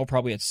year, we know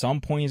probably at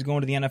some point he's going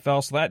to the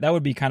NFL. So that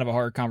would be kind of a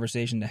hard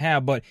conversation to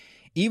have. But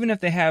even if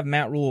they have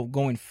Matt Rule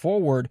going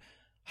forward,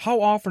 how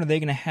often are they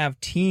going to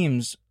have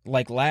teams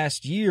like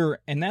last year?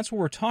 And that's what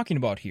we're talking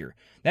about here.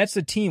 That's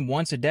the team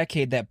once a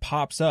decade that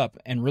pops up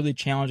and really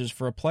challenges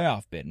for a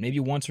playoff bid, maybe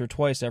once or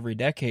twice every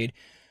decade.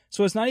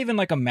 So it's not even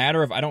like a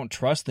matter of I don't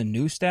trust the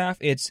new staff.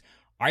 It's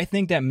I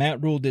think that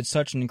Matt Rule did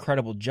such an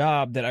incredible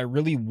job that I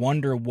really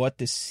wonder what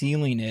the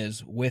ceiling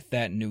is with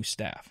that new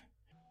staff.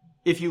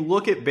 If you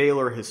look at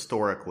Baylor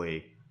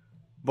historically,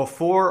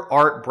 before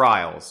Art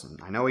Briles,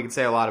 I know we can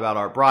say a lot about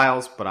Art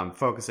Briles, but I'm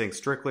focusing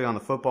strictly on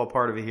the football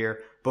part of it here.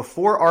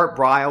 Before Art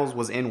Briles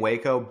was in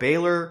Waco,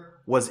 Baylor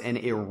was an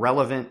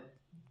irrelevant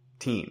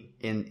team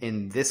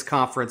in this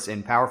conference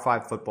in Power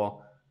 5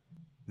 football.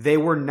 they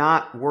were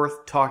not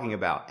worth talking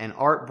about. And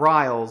Art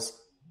Briles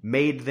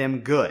made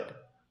them good.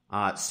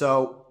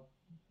 So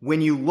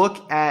when you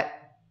look at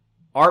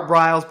Art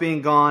Briles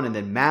being gone and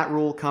then Matt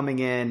Rule coming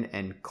in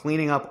and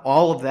cleaning up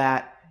all of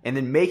that and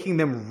then making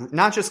them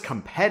not just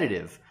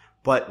competitive,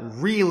 but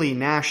really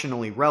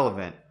nationally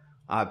relevant,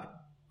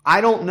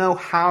 I don't know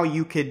how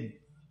you could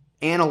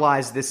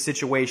analyze this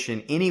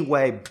situation any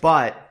way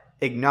but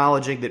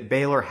acknowledging that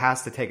Baylor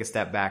has to take a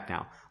step back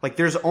now. Like,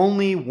 there's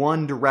only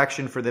one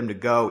direction for them to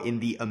go in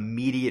the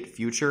immediate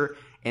future,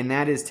 and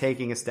that is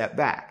taking a step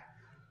back.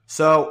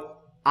 So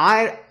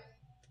I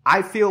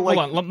feel like...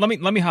 Hold on,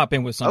 let me hop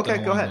in with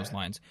something along those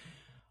lines.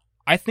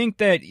 I think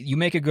that you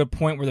make a good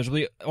point where there's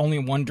really only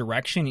one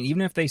direction, and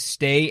even if they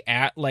stay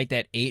at like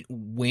that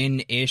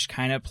 8-win-ish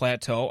kind of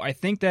plateau, I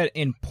think that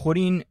in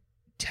putting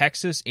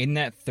Texas in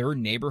that third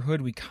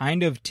neighborhood, we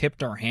kind of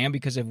tipped our hand,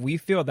 because if we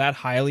feel that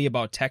highly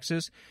about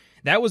Texas,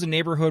 that was a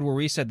neighborhood where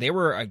we said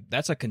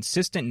that's a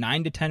consistent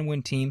 9 to 10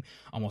 win team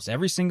almost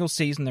every single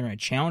season. They're in a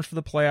challenge for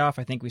the playoff.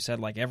 I think we said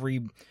like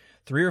every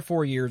 3 or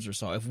 4 years or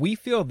so. If we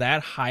feel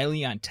that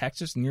highly on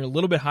Texas, and you're a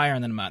little bit higher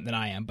than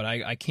I am, but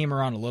I came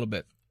around a little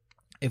bit.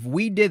 If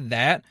we did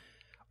that,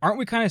 aren't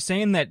we kind of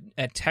saying that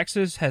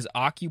Texas has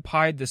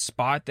occupied the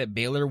spot that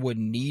Baylor would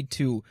need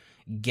to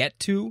get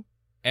to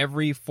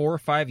every 4 or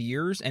 5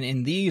 years? And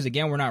in these,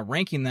 again, we're not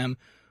ranking them.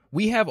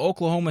 We have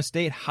Oklahoma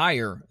State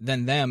higher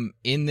than them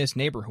in this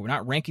neighborhood. We're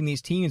not ranking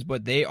these teams,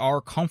 but they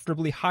are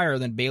comfortably higher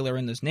than Baylor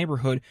in this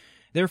neighborhood.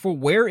 Therefore,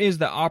 where is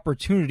the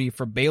opportunity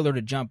for Baylor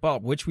to jump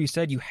up, which we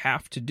said you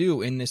have to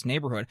do in this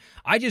neighborhood?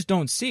 I just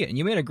don't see it. And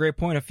you made a great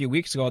point a few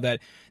weeks ago that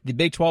the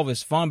Big 12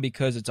 is fun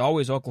because it's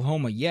always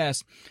Oklahoma,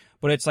 yes,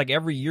 but it's like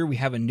every year we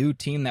have a new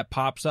team that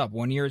pops up.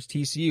 1 year it's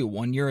TCU,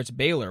 1 year it's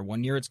Baylor,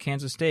 1 year it's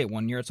Kansas State,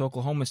 1 year it's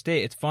Oklahoma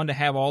State. It's fun to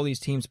have all these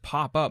teams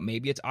pop up.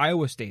 Maybe it's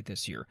Iowa State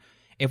this year.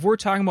 If we're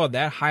talking about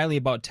that highly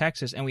about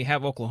Texas and we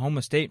have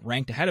Oklahoma State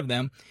ranked ahead of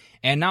them,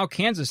 and now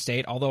Kansas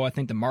State, although I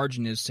think the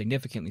margin is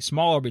significantly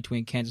smaller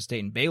between Kansas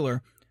State and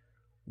Baylor,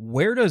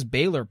 where does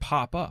Baylor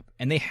pop up?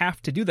 And they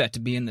have to do that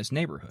to be in this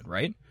neighborhood,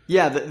 right?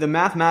 Yeah, the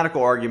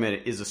mathematical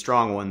argument is a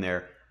strong one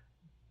there.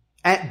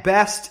 At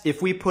best,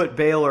 if we put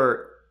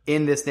Baylor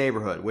in this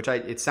neighborhood, which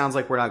it sounds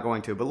like we're not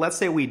going to, but let's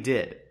say we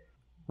did,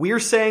 we are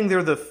saying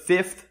they're the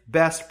 5th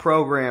best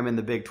program in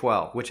the Big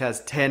 12, which has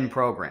 10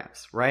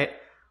 programs, right?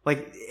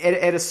 Like,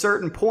 at a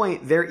certain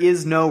point, there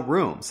is no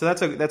room. So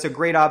that's a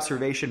great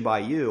observation by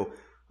you.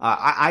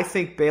 I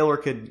think Baylor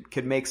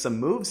could make some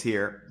moves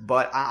here,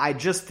 but I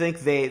just think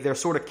they're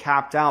sort of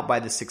capped out by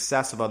the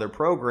success of other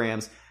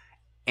programs,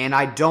 and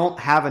I don't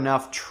have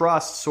enough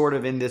trust sort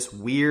of in this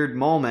weird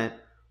moment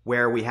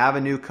where we have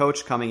a new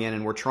coach coming in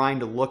and we're trying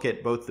to look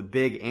at both the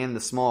big and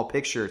the small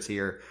pictures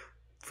here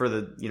for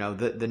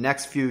the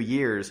next few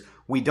years.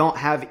 We don't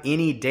have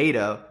any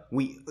data.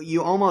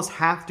 You almost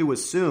have to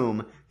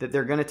assume that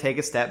they're going to take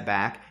a step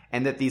back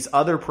and that these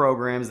other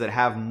programs that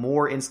have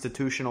more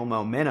institutional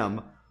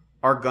momentum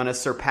are going to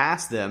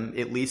surpass them,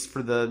 at least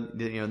for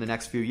the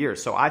next few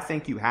years. So I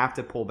think you have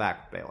to pull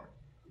back with Baylor.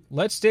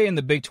 Let's stay in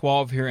the Big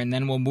 12 here, and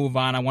then we'll move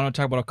on. I want to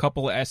talk about a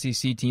couple of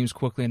SEC teams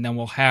quickly, and then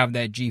we'll have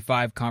that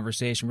G5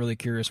 conversation. Really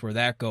curious where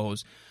that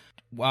goes.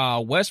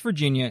 West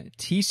Virginia,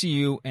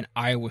 TCU, and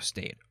Iowa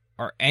State.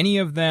 Are any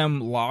of them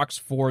locks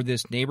for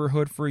this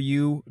neighborhood for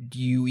you? Do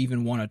you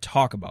even want to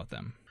talk about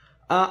them?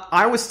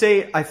 Iowa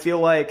State, I feel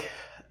like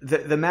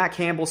the Matt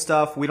Campbell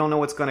stuff, we don't know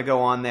what's going to go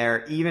on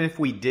there. Even if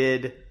we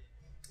did,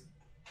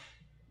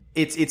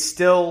 it's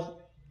still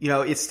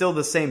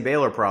the same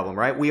Baylor problem,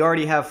 right? We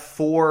already have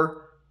 4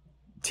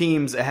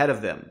 teams ahead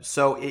of them.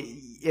 So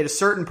at a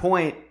certain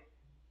point,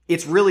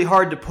 it's really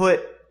hard to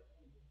put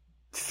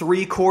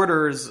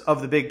 3/4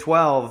 of the Big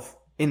 12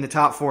 in the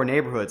top 4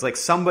 neighborhoods. Like,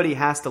 somebody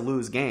has to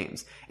lose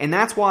games. And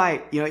that's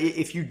why,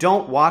 if you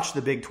don't watch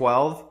the Big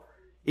 12,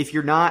 if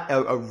you're not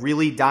a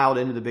really dialed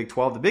into the Big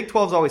 12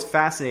 is always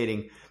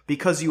fascinating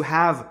because you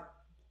have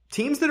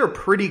teams that are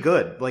pretty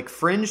good, like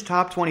fringe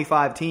top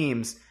 25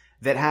 teams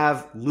that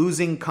have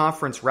losing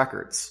conference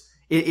records.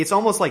 It's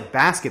almost like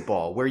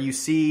basketball where you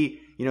see,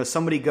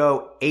 somebody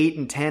go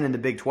 8-10 in the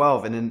Big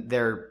 12 and then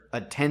they're a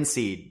 10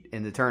 seed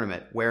in the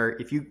tournament, where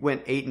if you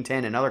went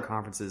 8-10 in other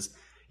conferences,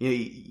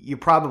 you're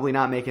probably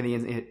not making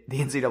the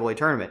NCAA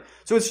tournament.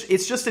 So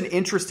it's just an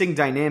interesting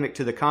dynamic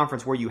to the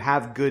conference where you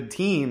have good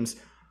teams,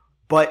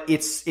 but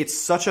it's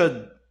such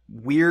a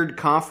weird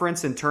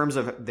conference in terms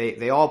of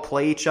they all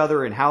play each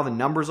other and how the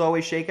numbers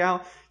always shake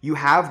out. You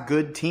have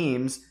good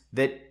teams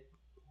that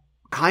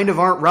kind of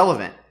aren't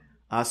relevant.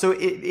 So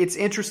it's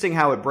interesting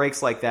how it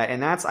breaks like that.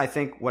 And that's, I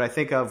think, what I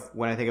think of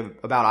when I think of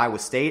about Iowa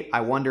State.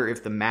 I wonder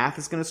if the math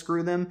is going to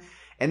screw them.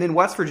 And then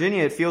West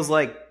Virginia, it feels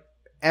like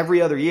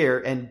every other year,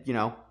 and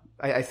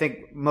I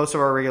think most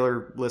of our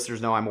regular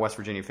listeners know I'm a West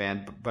Virginia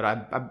fan, but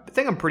I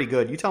think I'm pretty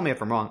good. You tell me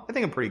if I'm wrong. I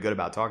think I'm pretty good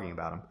about talking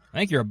about them. I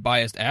think you're a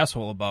biased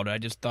asshole about it. I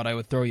just thought I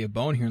would throw you a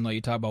bone here and let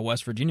you talk about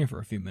West Virginia for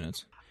a few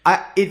minutes.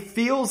 It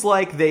feels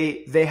like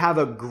they have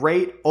a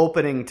great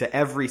opening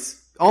to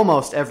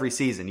almost every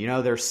season.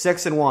 They're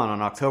 6-1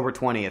 on October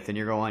 20th, and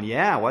you're going,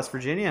 yeah, West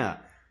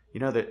Virginia.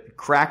 they're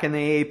cracking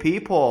the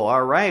AP poll.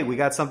 All right, we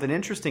got something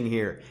interesting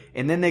here.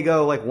 And then they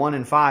go like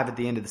 1-5 at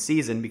the end of the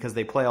season because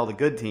they play all the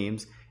good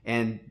teams,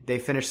 and they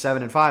finish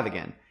 7-5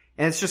 again.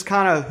 And it's just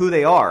kind of who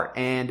they are.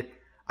 And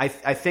I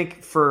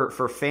think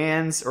for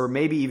fans, or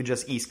maybe even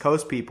just East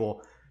Coast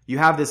people, you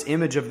have this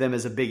image of them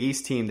as a Big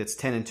East team that's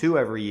 10-2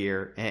 every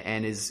year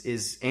and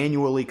is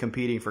annually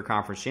competing for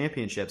conference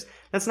championships.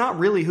 That's not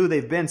really who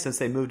they've been since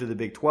they moved to the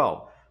Big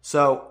 12.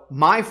 So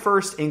my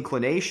first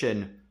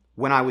inclination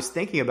when I was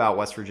thinking about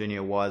West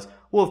Virginia was,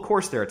 well, of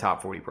course they're a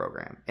top 40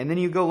 program. And then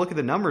you go look at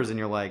the numbers and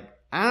you're like,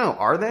 I don't know,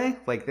 are they?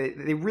 Like,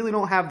 they really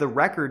don't have the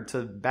record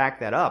to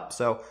back that up.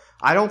 So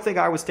I don't think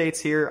Iowa State's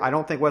here. I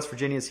don't think West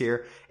Virginia's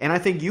here. And I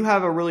think you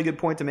have a really good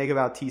point to make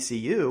about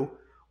TCU,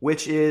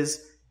 which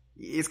is,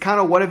 it's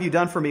kind of what have you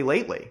done for me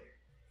lately?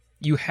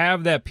 You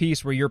have that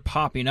piece where you're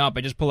popping up.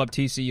 I just pull up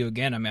TCU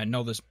again. I mean, I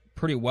know this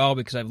pretty well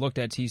because I've looked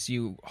at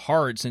TCU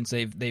hard since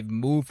they've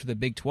moved to the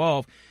Big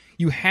 12.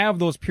 You have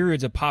those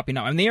periods of popping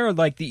up. And they are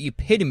like the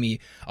epitome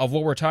of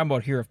what we're talking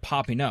about here of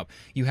popping up.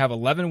 You have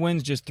 11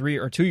 wins just 2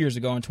 years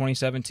ago in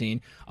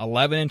 2017,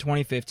 11 in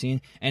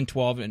 2015, and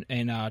 12 in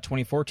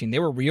 2014. They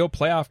were real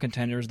playoff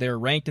contenders. They were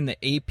ranked in the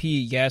AP.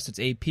 Yes, it's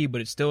AP,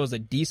 but it still is a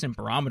decent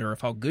barometer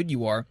of how good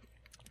you are.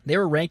 They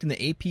were ranked in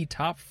the AP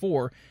top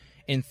 4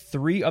 in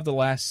 3 of the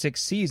last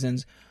 6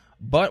 seasons,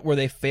 but where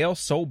they fail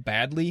so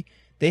badly,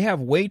 they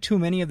have way too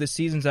many of the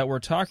seasons that we're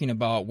talking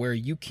about where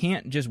you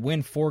can't just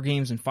win 4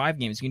 games and 5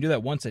 games. You can do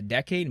that once a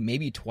decade,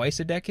 maybe twice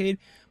a decade.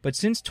 But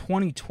since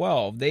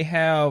 2012, they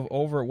have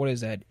over,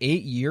 8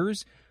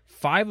 years?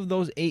 5 of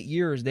those 8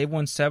 years, they've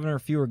won 7 or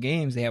fewer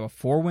games. They have a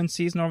 4-win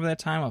season over that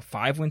time, a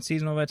 5-win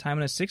season over that time,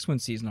 and a 6-win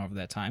season over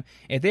that time.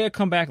 If they had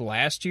come back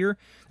last year,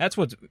 that's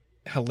what's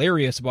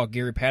hilarious about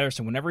Gary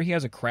Patterson. Whenever he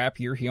has a crap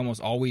year, he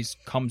almost always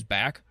comes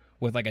back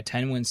with like a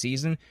 10-win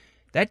season.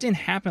 That didn't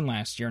happen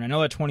last year, and I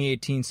know that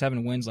 2018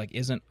 7 wins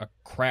isn't a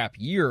crap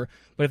year,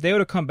 but if they would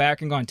have come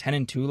back and gone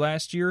 10-2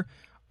 last year,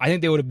 I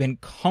think they would have been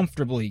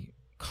comfortably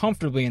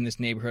in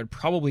this neighborhood,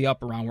 probably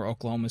up around where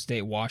Oklahoma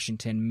State,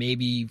 Washington,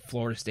 maybe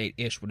Florida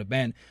State-ish would have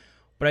been.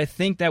 But I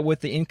think that with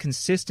the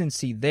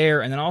inconsistency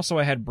there, and then also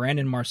I had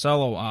Brandon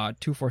Marcello,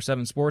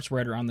 247 sports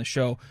writer, on the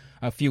show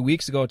a few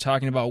weeks ago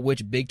talking about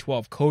which Big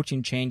 12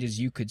 coaching changes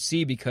you could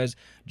see, because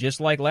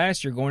just like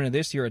last year, going into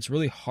this year, it's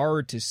really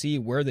hard to see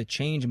where the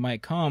change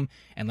might come.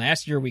 And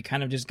last year, we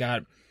kind of just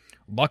got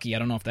lucky. I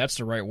don't know if that's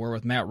the right word,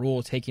 with Matt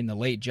Rhule taking the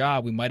late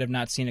job. We might have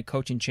not seen a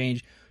coaching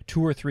change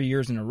 2 or 3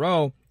 years in a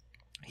row.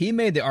 He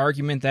made the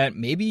argument that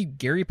maybe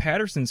Gary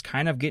Patterson's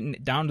kind of getting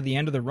down to the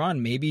end of the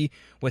run. Maybe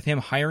with him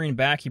hiring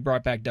back, he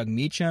brought back Doug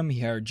Meacham, he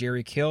hired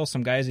Jerry Kill,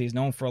 some guys that he's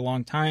known for a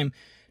long time.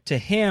 To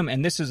him,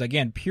 and this is,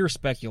 again, pure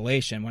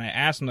speculation, when I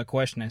asked him the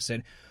question, I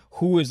said,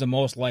 who is the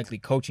most likely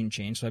coaching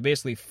change? So I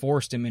basically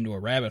forced him into a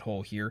rabbit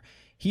hole here.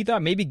 He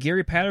thought maybe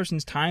Gary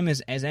Patterson's time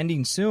is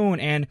ending soon,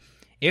 and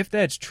if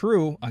that's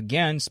true,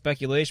 again,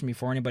 speculation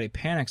before anybody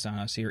panics on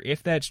us here,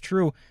 if that's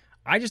true,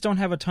 I just don't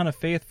have a ton of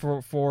faith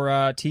for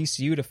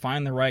TCU to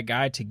find the right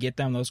guy to get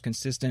them those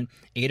consistent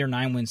 8 or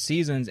 9 win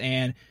seasons,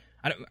 and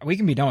we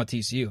can be done with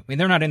TCU. I mean,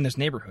 they're not in this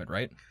neighborhood,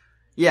 right?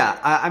 Yeah,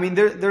 I mean,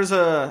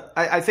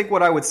 I think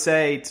what I would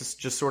say to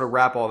just sort of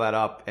wrap all that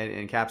up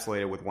and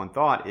encapsulate it with one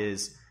thought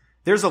is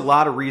there's a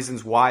lot of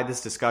reasons why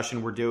this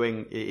discussion we're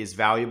doing is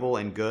valuable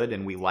and good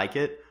and we like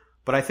it.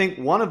 But I think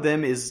one of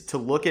them is to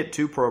look at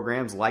 2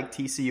 programs like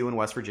TCU and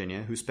West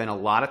Virginia, who spent a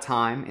lot of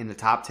time in the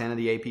top 10 of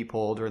the AP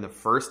poll during the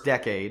first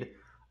decade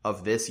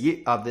of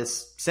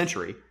this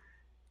century,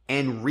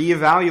 and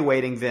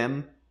reevaluating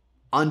them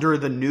under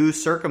the new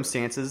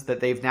circumstances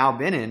that they've now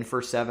been in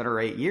for 7 or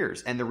 8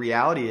 years. And the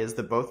reality is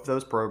that both of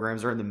those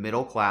programs are in the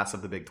middle class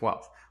of the Big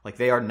 12. Like,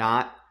 they are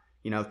not,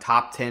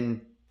 top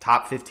 10,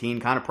 top 15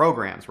 kind of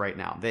programs right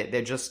now.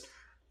 They're just,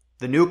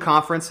 the new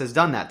conference has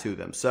done that to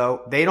them.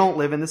 So they don't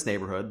live in this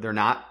neighborhood. They're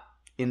not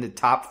in the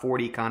top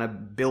 40 kind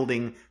of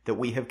building that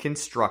we have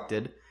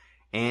constructed.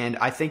 And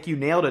I think you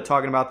nailed it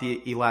talking about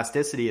the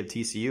elasticity of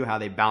TCU, how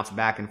they bounce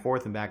back and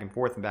forth and back and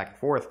forth and back and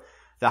forth.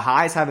 The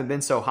highs haven't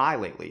been so high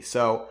lately.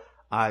 So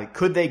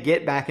could they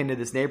get back into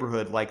this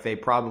neighborhood like they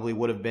probably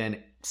would have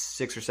been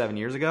 6 or 7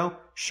 years ago?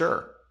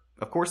 Sure.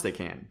 Of course they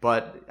can.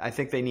 But I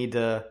think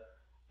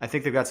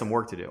they've got some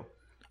work to do.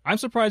 I'm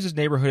surprised this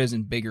neighborhood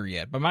isn't bigger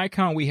yet. By my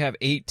count, we have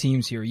 8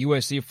 teams here: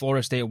 USC,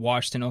 Florida State,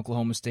 Washington,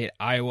 Oklahoma State,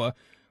 Iowa,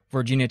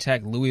 Virginia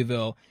Tech,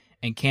 Louisville,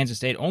 and Kansas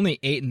State. Only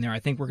 8 in there. I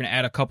think we're going to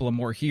add a couple of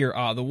more here.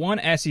 The one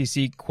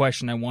SEC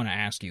question I want to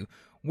ask you,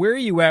 where are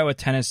you at with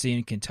Tennessee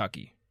and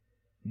Kentucky?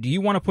 Do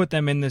you want to put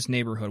them in this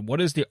neighborhood? What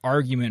is the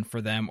argument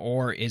for them,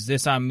 or is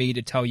this on me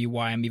to tell you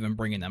why I'm even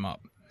bringing them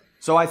up?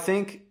 So I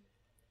think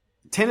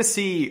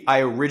Tennessee, I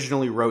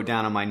originally wrote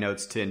down on my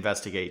notes to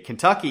investigate.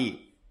 Kentucky,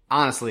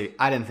 honestly,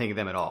 I didn't think of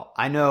them at all.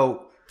 I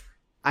know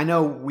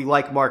we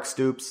like Mark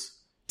Stoops.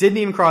 Didn't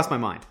even cross my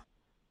mind.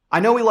 I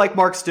know we like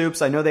Mark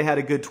Stoops. I know they had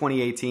a good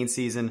 2018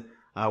 season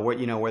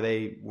where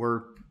they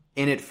were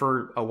in it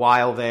for a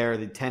while there,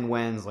 the 10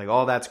 wins, like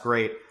all that's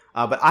great.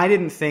 But I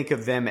didn't think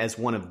of them as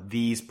one of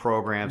these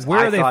programs. Where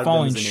I are they thought of them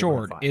falling as a neighborhood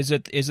short? five.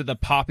 Is it the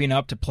popping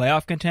up to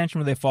playoff contention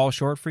where they fall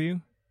short for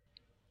you?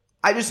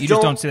 You just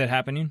don't see that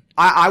happening?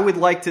 I would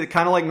like to,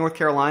 kind of like North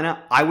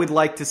Carolina, I would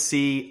like to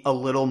see a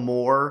little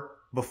more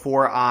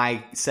before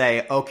I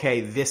say,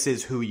 okay, this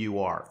is who you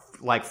are.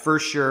 Like, for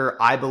sure,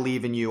 I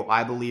believe in you.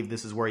 I believe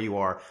this is where you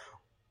are.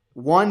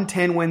 1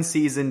 10-win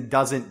season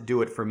doesn't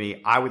do it for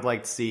me. I would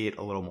like to see it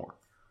a little more.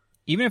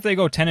 Even if they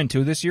go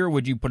 10-2 this year,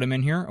 would you put them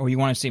in here, or you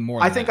want to see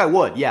more? I think I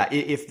would, yeah.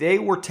 If they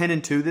were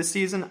 10-2 this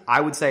season,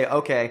 I would say,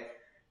 okay,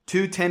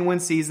 2 10-win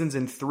seasons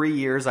in 3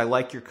 years. I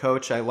like your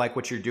coach. I like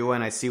what you're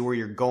doing. I see where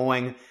you're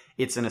going.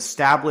 It's an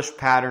established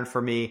pattern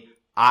for me.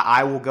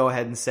 I will go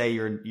ahead and say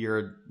you're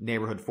a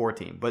neighborhood 4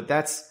 team. But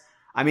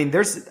I think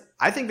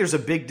there's a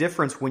big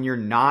difference when you're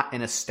not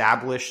an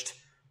established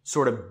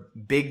sort of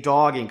big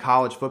dog in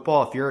college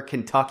football. If you're a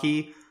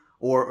Kentucky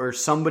or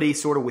somebody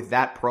sort of with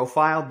that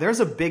profile, there's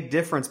a big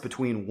difference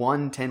between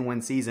 1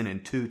 10-win season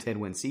and 2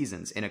 10-win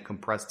seasons in a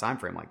compressed time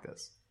frame like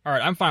this. All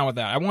right, I'm fine with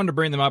that. I wanted to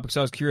bring them up because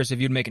I was curious if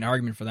you'd make an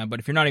argument for them, but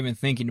if you're not even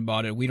thinking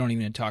about it, we don't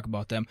even talk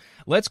about them.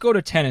 Let's go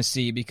to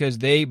Tennessee because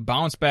they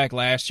bounced back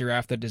last year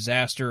after the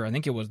disaster. I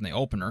think it was in the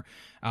opener.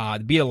 They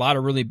beat a lot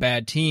of really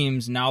bad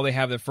teams. Now they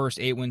have their first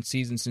 8-win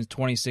season since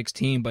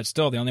 2016, but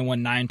still they only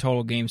won 9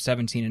 total games,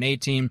 17 and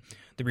 18.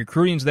 The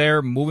recruiting's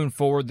there. Moving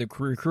forward, the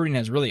recruiting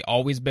has really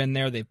always been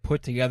there. They've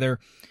put together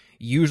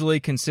usually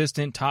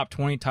consistent top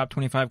 20, top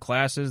 25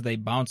 classes. They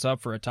bounce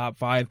up for a top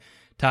 5,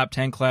 top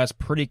 10 class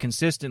pretty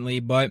consistently,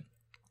 but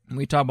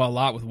we talk about a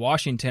lot with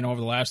Washington over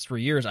the last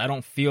 3 years. I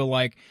don't feel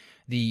like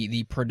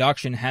the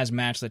production has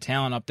matched the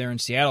talent up there in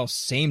Seattle.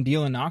 Same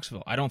deal in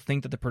Knoxville. I don't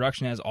think that the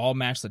production has all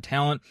matched the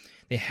talent.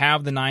 They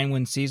have the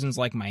 9-win seasons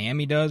like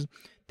Miami does.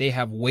 They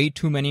have way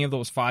too many of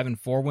those 5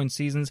 and 4-win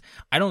seasons.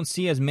 I don't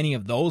see as many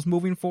of those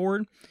moving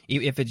forward.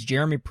 If it's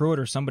Jeremy Pruitt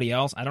or somebody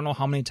else, I don't know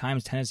how many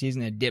times Tennessee's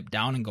going to dip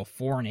down and go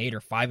 4 and 8 or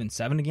 5 and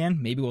 7 again.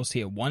 Maybe we'll see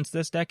it once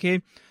this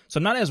decade. So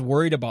I'm not as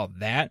worried about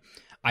that.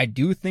 I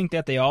do think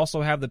that they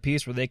also have the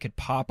piece where they could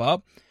pop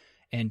up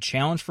and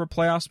challenge for a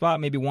playoff spot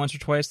maybe once or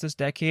twice this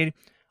decade.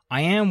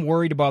 I am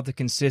worried about the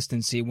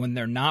consistency when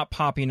they're not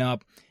popping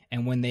up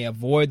and when they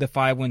avoid the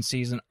 5-win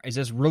season. Is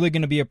this really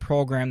going to be a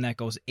program that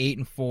goes 8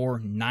 and 4,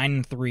 9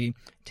 and 3,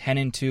 10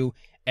 and 2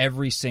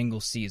 every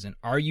single season?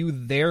 Are you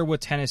there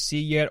with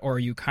Tennessee yet, or are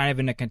you kind of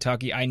into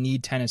Kentucky? I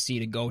need Tennessee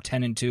to go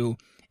 10 and 2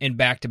 in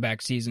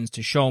back-to-back seasons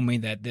to show me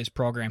that this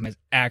program has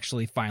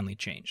actually finally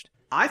changed.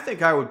 I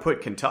think I would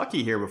put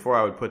Kentucky here before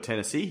I would put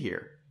Tennessee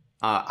here.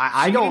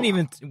 I don't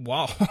even.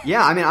 Wow.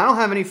 Yeah, I mean, I don't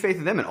have any faith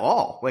in them at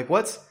all. Like,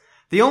 what's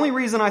the only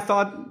reason I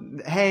thought,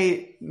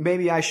 hey,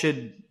 maybe I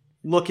should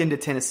look into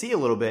Tennessee a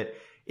little bit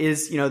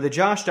is, the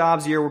Josh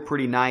Dobbs year were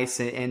pretty nice,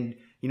 and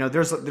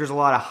there's a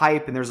lot of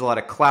hype and there's a lot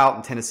of clout,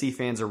 and Tennessee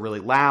fans are really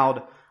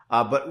loud.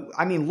 But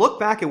I mean, look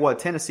back at what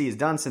Tennessee has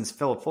done since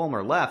Philip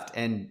Fulmer left,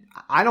 and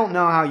I don't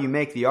know how you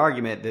make the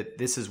argument that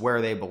this is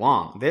where they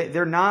belong.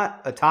 They're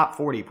not a top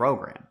 40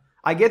 program.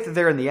 I get that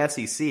they're in the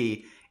SEC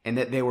and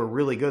that they were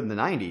really good in the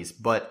 90s,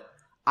 but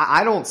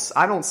I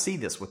don't see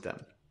this with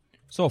them.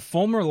 So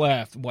Fulmer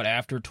left,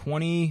 after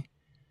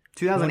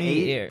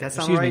 2008? That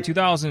sounds right?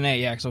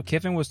 2008, yeah. So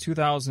Kiffin was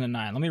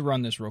 2009. Let me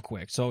run this real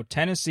quick. So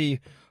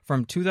Tennessee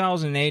from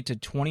 2008 to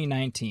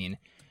 2019,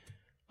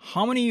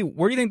 where do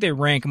you think they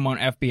rank among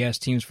FBS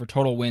teams for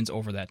total wins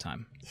over that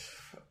time?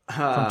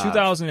 From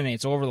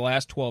 2008, so over the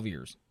last 12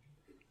 years.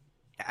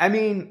 I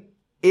mean,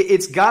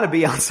 it's got to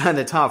be outside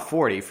the top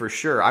 40 for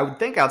sure. I would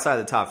think outside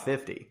the top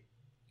 50.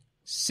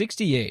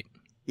 68.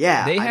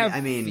 Yeah,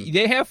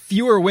 they have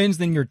fewer wins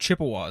than your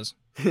Chippewas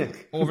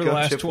over the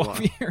last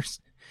 12 years.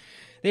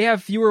 They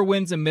have fewer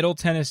wins in Middle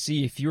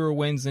Tennessee, fewer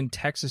wins than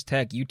Texas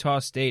Tech, Utah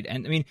State.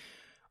 And I mean,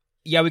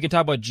 yeah, we can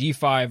talk about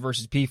G5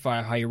 versus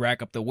P5, how you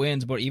rack up the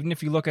wins, but even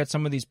if you look at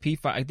some of these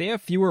P5, they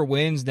have fewer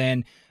wins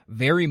than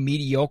very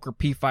mediocre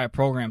P5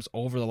 programs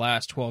over the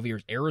last 12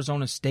 years.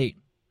 Arizona State.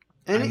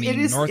 And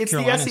it's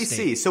Carolina the SEC,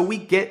 State. So we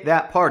get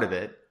that part of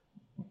it.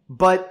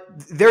 But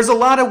there's a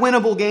lot of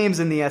winnable games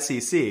in the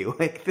SEC.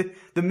 Like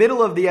the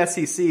middle of the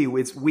SEC,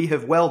 which we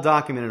have well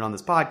documented on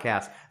this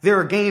podcast, there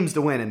are games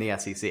to win in the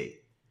SEC.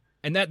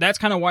 And that's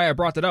kind of why I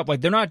brought that up.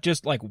 Like, they're not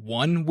just like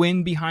one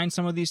win behind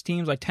some of these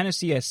teams. Like,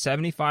 Tennessee has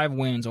 75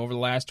 wins over the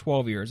last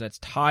 12 years. That's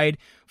tied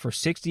for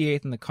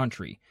 68th in the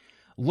country.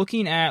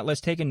 Looking at, let's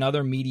take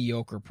another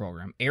mediocre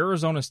program,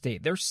 Arizona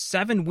State. They're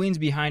 7 wins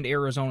behind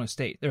Arizona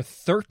State. They're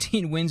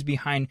 13 wins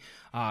behind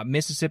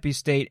Mississippi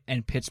State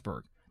and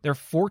Pittsburgh. They're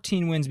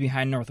 14 wins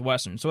behind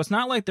Northwestern. So it's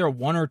not like they're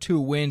 1 or 2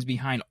 wins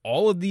behind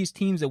all of these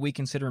teams that we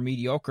consider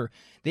mediocre.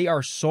 They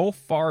are so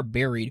far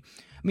buried.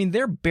 I mean,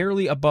 they're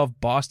barely above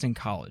Boston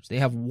College. They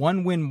have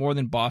 1 win more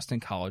than Boston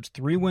College,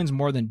 3 wins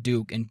more than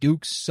Duke, and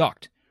Duke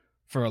sucked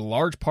for a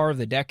large part of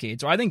the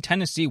decade. So I think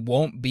Tennessee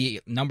won't be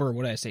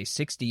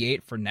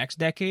 68 for next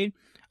decade.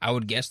 I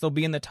would guess they'll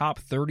be in the top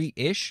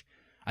 30-ish.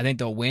 I think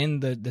they'll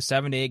win the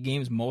 7 to 8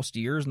 games most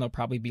years, and they'll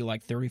probably be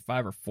like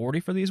 35 or 40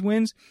 for these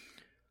wins.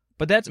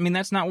 But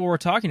that's not what we're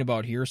talking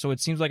about here. So it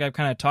seems like I've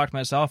kind of talked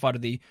myself out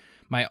of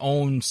my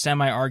own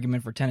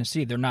semi-argument for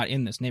Tennessee. They're not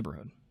in this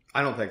neighborhood.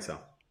 I don't think so.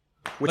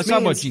 Which Let's means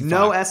talk about G5.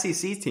 No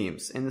SEC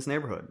teams in this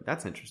neighborhood.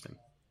 That's interesting.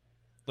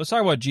 Let's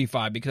talk about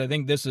G5 because I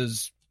think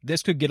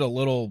this could get a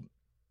little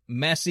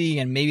messy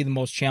and maybe the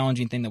most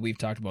challenging thing that we've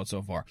talked about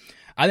so far.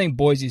 I think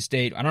Boise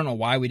State, I don't know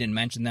why we didn't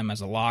mention them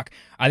as a lock.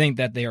 I think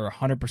that they are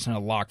 100% a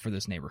lock for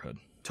this neighborhood.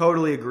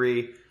 Totally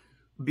agree.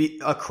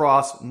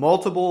 Across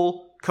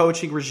multiple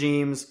coaching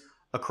regimes,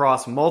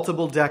 across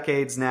multiple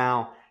decades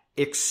now,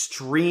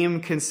 extreme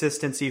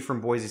consistency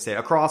from Boise State.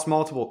 Across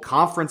multiple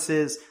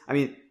conferences. I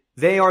mean,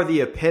 they are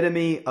the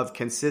epitome of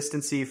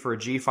consistency for a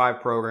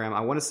G5 program. I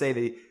want to say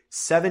the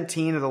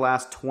 17 of the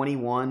last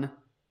 21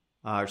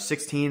 or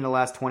 16 of the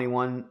last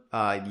 21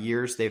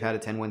 years they've had a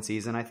 10-win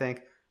season, I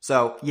think.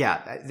 So,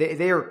 yeah,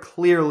 they are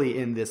clearly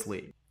in this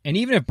league. And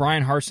even if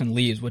Brian Harsin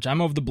leaves, which I'm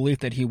of the belief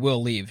that he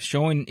will leave,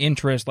 showing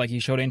interest like he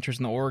showed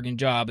interest in the Oregon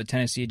job, the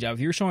Tennessee job, if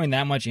you're showing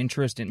that much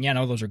interest, and yeah, I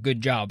know those are good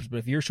jobs, but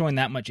if you're showing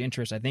that much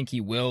interest, I think he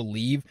will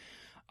leave.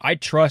 I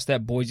trust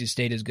that Boise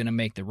State is going to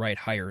make the right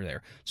hire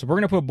there. So we're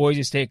going to put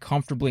Boise State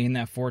comfortably in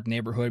that fourth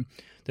neighborhood.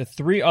 The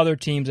three other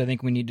teams I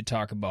think we need to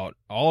talk about,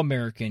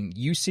 All-American,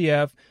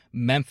 UCF,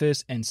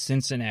 Memphis, and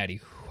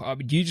Cincinnati.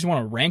 Do you just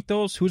want to rank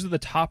those? Who's at the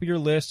top of your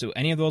list? Do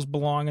any of those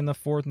belong in the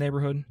fourth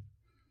neighborhood?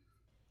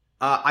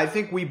 I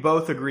think we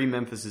both agree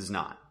Memphis is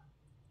not.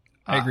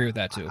 I agree with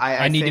that too.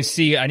 I need to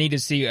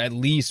see at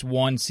least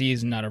one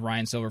season out of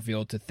Ryan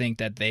Silverfield to think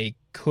that they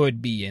could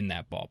be in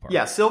that ballpark.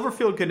 Yeah,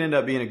 Silverfield could end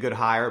up being a good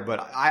hire,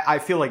 but I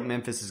feel like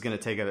Memphis is going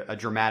to take a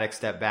dramatic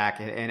step back.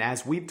 And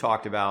as we've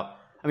talked about,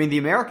 I mean, the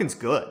American's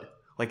good.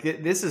 Like,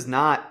 this is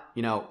not,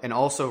 an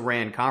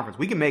also-ran conference.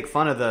 We can make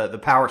fun of the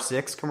Power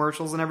 6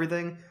 commercials and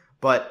everything,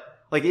 but,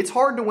 like, it's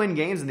hard to win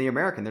games in the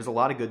American. There's a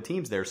lot of good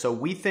teams there. So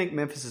we think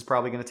Memphis is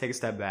probably going to take a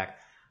step back.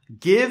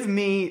 Give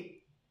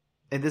me,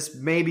 and this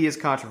maybe is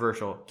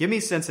controversial, give me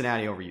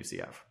Cincinnati over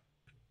UCF.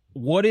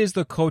 What is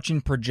the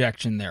coaching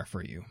projection there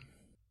for you?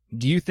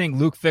 Do you think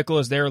Luke Fickell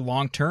is there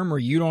long-term, or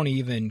you don't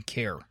even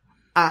care?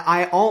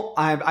 I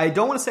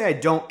don't want to say I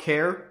don't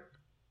care,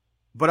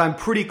 but I'm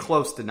pretty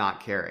close to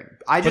not caring.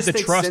 I just think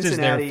the trust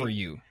Cincinnati is there for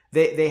you.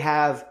 They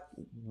have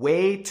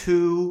way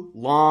too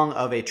long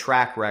of a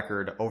track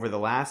record over the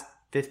last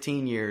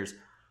 15 years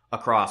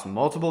across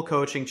multiple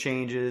coaching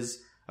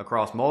changes,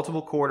 across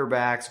multiple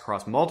quarterbacks,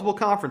 across multiple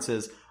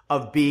conferences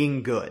of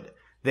being good.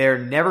 They're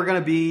never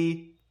going to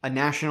be a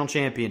national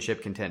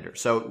championship contender.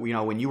 So,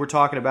 when you were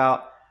talking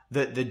about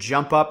the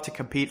jump up to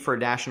compete for a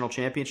national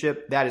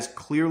championship, that is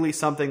clearly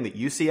something that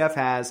UCF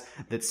has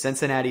that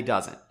Cincinnati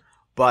doesn't.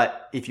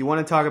 But if you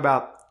want to talk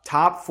about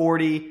top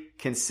 40,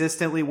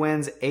 consistently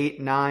wins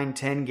 8, 9,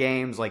 10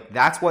 games, like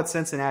that's what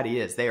Cincinnati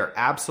is. They are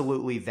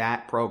absolutely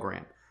that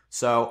program.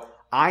 So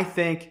I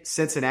think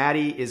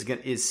Cincinnati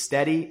is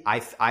steady.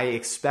 I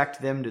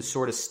expect them to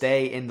sort of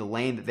stay in the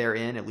lane that they're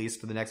in, at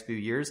least for the next few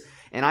years.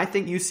 And I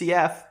think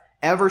UCF,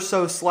 ever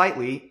so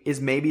slightly,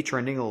 is maybe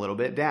trending a little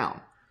bit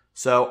down.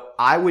 So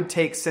I would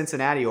take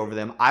Cincinnati over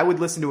them. I would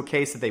listen to a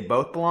case that they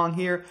both belong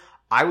here.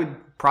 I would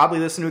probably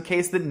listen to a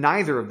case that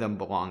neither of them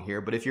belong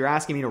here. But if you're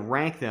asking me to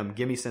rank them,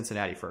 give me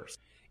Cincinnati first.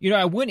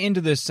 I went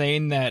into this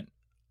saying that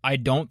I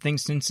don't think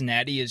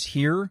Cincinnati is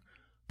here.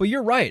 But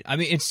you're right. I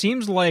mean, it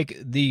seems like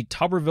the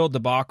Tuberville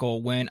debacle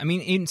in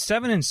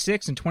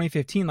 7-6 in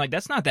 2015, like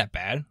that's not that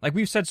bad. Like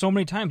we've said so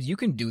many times, you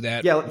can do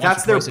that. Yeah,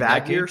 that's their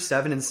bad year,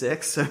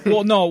 7-6.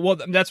 Well,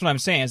 that's what I'm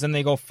saying. Is then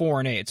they go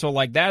 4-8. So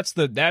like that's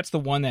the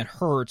one that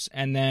hurts.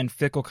 And then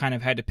Fickell kind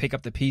of had to pick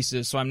up the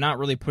pieces. So I'm not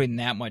really putting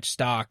that much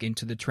stock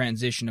into the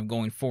transition of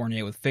going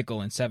 4-8 with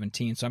Fickell in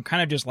 17. So I'm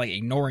kind of just like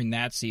ignoring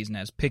that season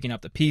as picking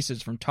up the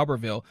pieces from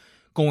Tuberville,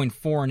 going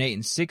 4-8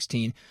 and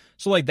 16.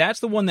 So like that's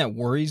the one that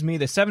worries me.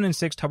 The 7-6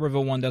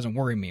 Tuberville one doesn't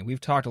worry me.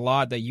 We've talked a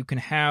lot that you can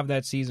have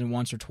that season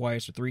once or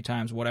twice or 3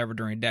 times, whatever,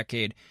 during a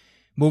decade.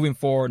 Moving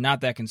forward,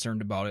 not that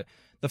concerned about it.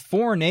 The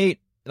 4-8,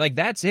 like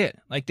that's it.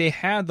 Like they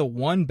had the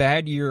one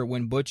bad year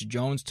when Butch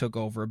Jones took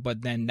over,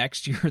 but then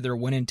next year they're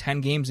winning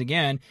 10 games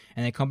again,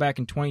 and they come back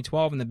in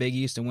 2012 in the Big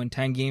East and win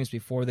 10 games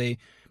before they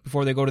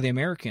go to the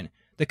American.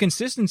 The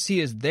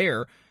consistency is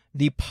there.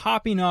 The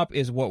popping up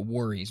is what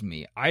worries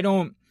me.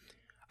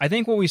 I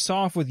think what we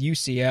saw with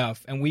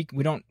UCF, and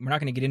we're not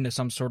going to get into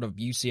some sort of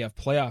UCF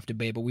playoff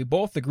debate, but we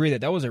both agree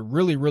that was a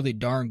really, really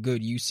darn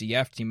good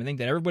UCF team. I think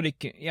that everybody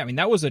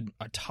that was a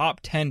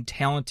top 10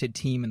 talented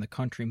team in the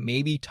country,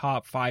 maybe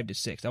top 5 to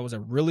 6. That was a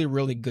really,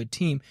 really good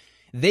team.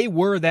 They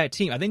were that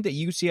team. I think that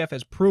UCF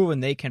has proven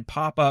they can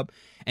pop up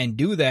and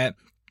do that,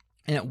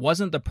 and it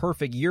wasn't the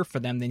perfect year for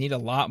them. They need a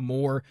lot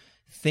more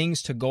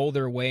things to go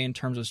their way in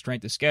terms of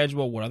strength of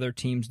schedule, what other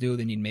teams do.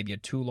 They need maybe a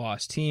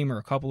 2-loss team or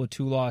a couple of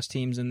 2-loss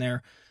teams in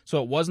there.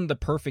 So it wasn't the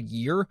perfect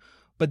year,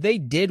 but they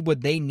did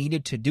what they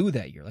needed to do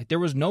that year. Like there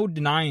was no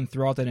denying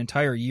throughout that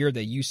entire year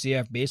that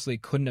UCF basically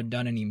couldn't have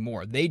done any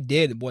more. They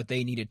did what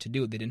they needed to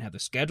do. They didn't have the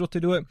schedule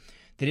to do it.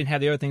 They didn't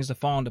have the other things to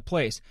fall into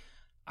place.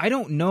 I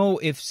don't know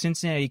if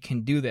Cincinnati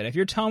can do that. If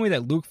you're telling me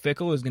that Luke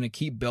Fickell is going to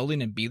keep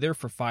building and be there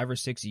for 5 or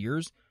 6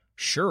 years,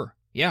 sure.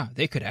 Yeah,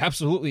 they could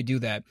absolutely do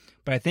that.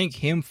 But I think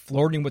him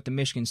flirting with the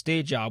Michigan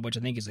State job, which I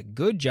think is a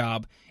good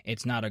job,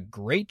 it's not a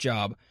great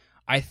job,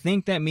 I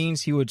think that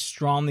means he would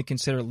strongly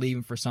consider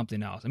leaving for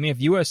something else. I mean, if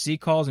USC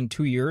calls in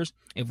 2 years,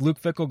 if Luke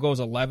Fickell goes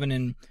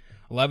 11-2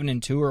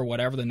 or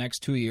whatever the next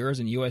 2 years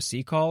and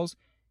USC calls,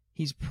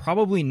 he's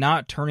probably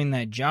not turning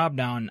that job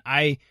down.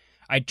 I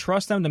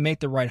trust them to make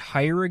the right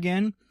hire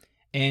again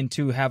and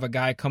to have a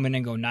guy come in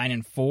and go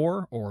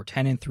 9-4 or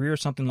 10-3 or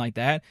something like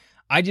that.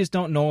 I just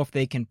don't know if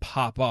they can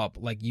pop up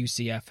like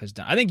UCF has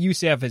done. I think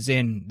UCF is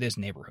in this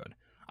neighborhood.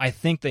 I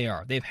think they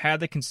are. They've had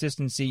the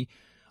consistency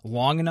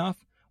long enough.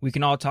 We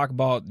can all talk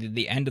about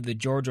the end of the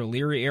George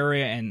O'Leary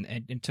area, and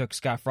it took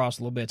Scott Frost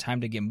a little bit of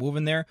time to get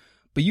moving there.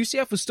 But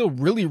UCF was still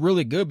really,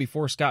 really good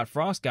before Scott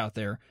Frost got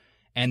there,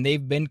 and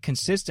they've been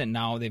consistent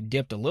now. They've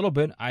dipped a little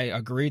bit. I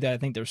agree that I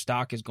think their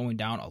stock is going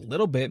down a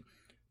little bit,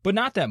 but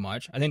not that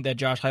much. I think that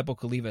Josh Heupel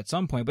could leave at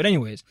some point. But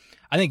anyways,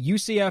 I think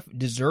UCF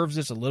deserves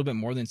this a little bit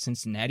more than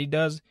Cincinnati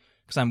does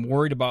because I'm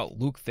worried about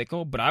Luke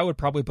Fickell, but I would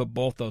probably put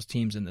both those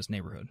teams in this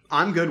neighborhood.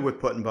 I'm good with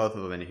putting both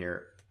of them in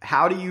here.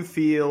 How do you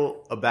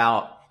feel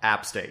about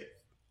App State?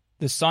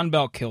 The Sun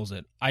Belt kills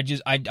it. I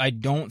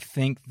don't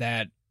think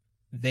that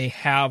they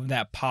have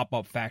that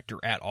pop-up factor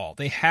at all.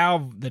 They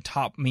have the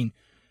top,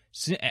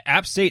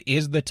 App State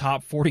is the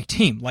top 40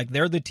 team. Like,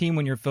 they're the team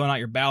when you're filling out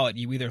your ballot,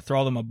 you either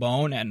throw them a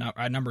bone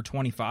at number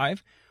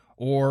 25,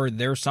 or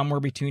they're somewhere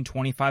between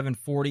 25 and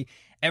 40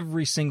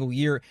 every single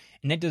year,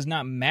 and it does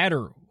not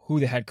matter who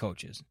the head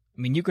coach is.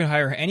 I mean, you could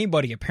hire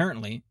anybody,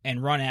 apparently,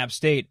 and run App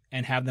State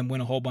and have them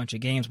win a whole bunch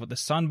of games, but the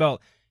Sun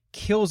Belt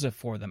kills it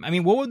for them. I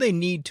mean, what would they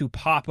need to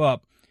pop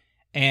up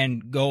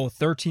and go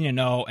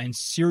 13-0 and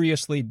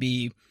seriously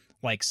be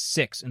like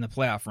 6 in the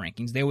playoff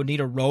rankings? They would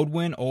need a road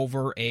win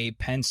over a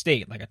Penn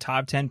State, like a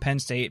top 10 Penn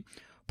State,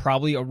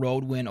 probably a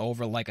road win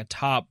over like a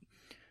top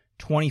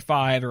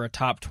 25 or a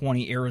top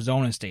 20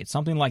 Arizona State,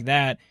 something like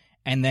that,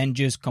 and then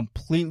just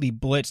completely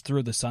blitz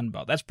through the Sun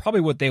Belt. That's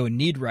probably what they would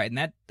need, right?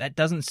 And that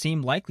doesn't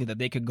seem likely that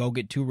they could go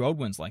get 2 road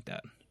wins like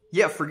that.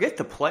 Yeah, forget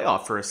the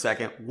playoff for a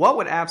second. What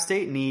would App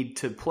State need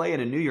to play in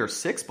a New Year's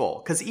Six Bowl?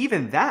 Because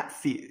even that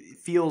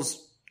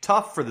feels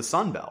tough for the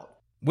Sun Belt.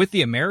 With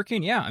the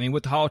American, yeah. I mean,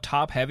 with how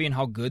top-heavy and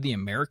how good the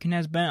American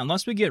has been,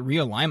 unless we get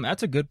realignment,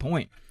 that's a good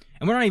point.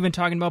 And we're not even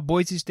talking about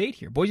Boise State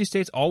here. Boise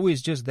State's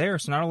always just there,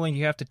 so not only do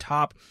you have to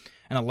top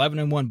an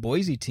 11-1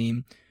 Boise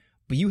team,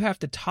 but you have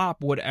to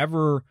top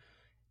whatever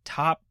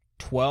top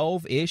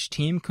 12-ish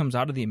team comes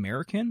out of the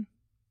American.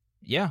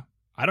 Yeah,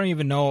 I don't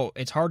even know.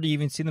 It's hard to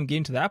even see them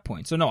getting to that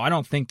point. So, no, I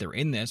don't think they're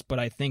in this, but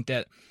I think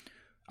that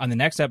on the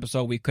next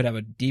episode, we could have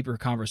a deeper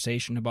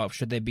conversation about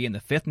should they be in the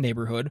 5th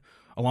neighborhood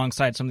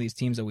alongside some of these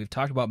teams that we've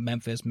talked about,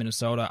 Memphis,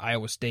 Minnesota,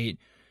 Iowa State,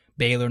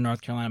 Baylor,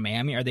 North Carolina,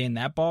 Miami. Are they in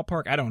that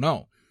ballpark? I don't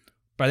know.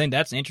 But I think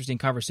that's an interesting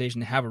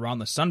conversation to have around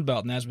the Sun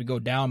Belt. And as we go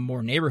down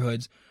more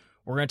neighborhoods,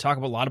 we're going to talk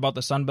a lot about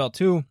the Sun Belt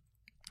too,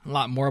 a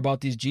lot more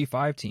about these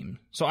G5 teams.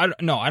 So, I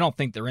don't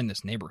think they're in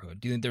this neighborhood.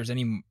 Do you think there's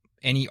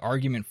any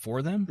argument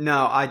for them?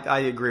 No, I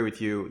agree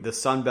with you. The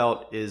Sun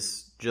Belt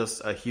is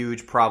just a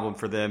huge problem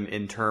for them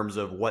in terms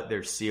of what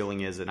their ceiling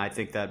is, and I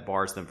think that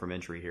bars them from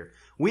entry here.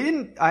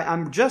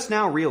 I'm just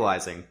now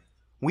realizing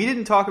we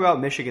didn't talk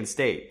about Michigan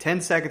State.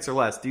 10 seconds or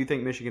less. Do you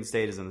think Michigan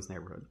State is in this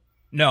neighborhood?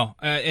 No,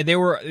 they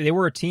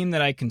were a team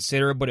that I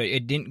consider, but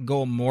it didn't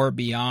go more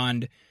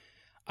beyond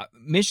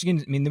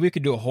Michigan. I mean, we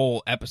could do a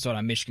whole episode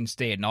on Michigan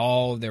State and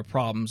all of their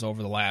problems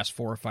over the last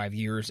 4 or 5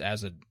 years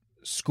as a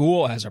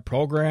school, as a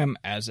program,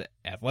 as an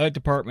athletic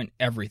department,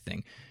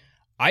 everything.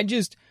 I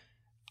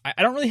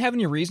don't really have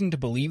any reason to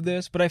believe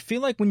this, but I feel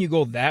like when you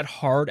go that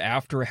hard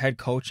after a head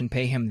coach and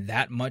pay him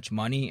that much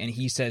money and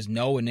he says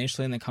no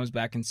initially and then comes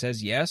back and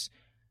says yes,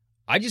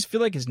 I just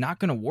feel like it's not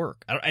going to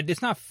work.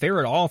 It's not fair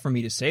at all for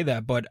me to say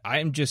that, but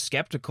I'm just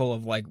skeptical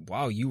of like,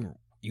 wow, you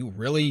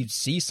really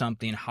see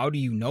something. How do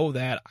you know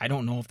that? I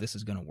don't know if this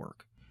is going to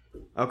work.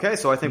 Okay,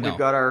 so I think we've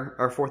got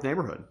our 4th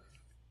neighborhood.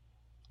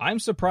 I'm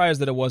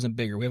surprised that it wasn't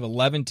bigger. We have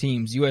 11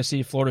 teams: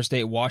 USC, Florida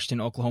State, Washington,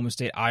 Oklahoma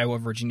State, Iowa,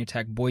 Virginia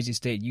Tech, Boise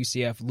State,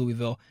 UCF,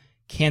 Louisville,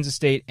 Kansas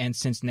State, and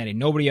Cincinnati.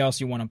 Nobody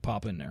else you want to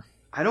pop in there?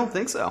 I don't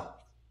think so.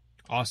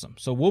 Awesome.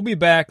 So we'll be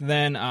back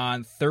then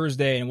on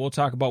Thursday, and we'll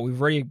talk about,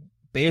 we've already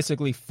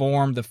basically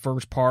formed the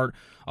first part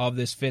of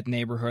this 5th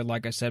neighborhood.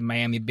 Like I said,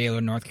 Miami,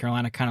 Baylor, North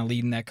Carolina kind of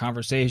leading that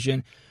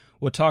conversation.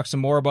 We'll talk some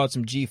more about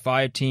some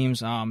G5 teams,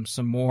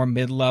 some more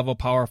mid-level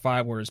Power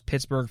 5. Where does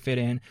Pittsburgh fit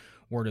in?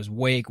 Where does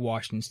Wake,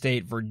 Washington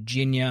State,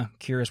 Virginia,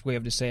 curious what we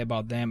have to say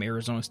about them,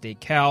 Arizona State,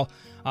 Cal.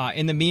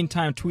 In the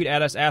meantime, tweet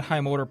at us at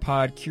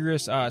HighMotorPod.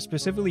 Curious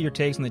specifically your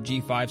takes on the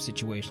G5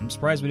 situation. I'm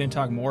surprised we didn't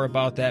talk more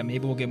about that.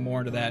 Maybe we'll get more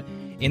into that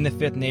in the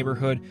 5th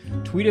neighborhood.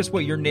 Tweet us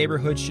what your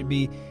neighborhood should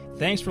be.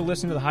 Thanks for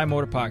listening to the High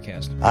Motor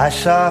Podcast. I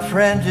saw a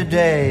friend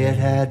today, it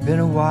had been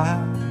a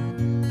while,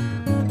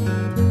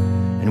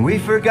 and we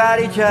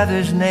forgot each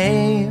other's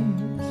names.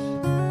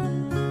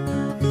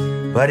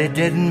 But it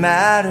didn't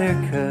matter,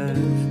 'cause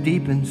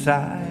deep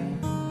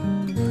inside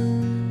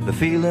the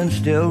feeling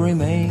still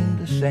remained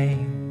the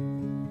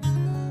same.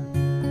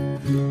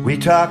 We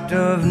talked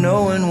of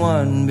knowing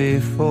one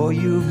before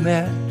you've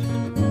met,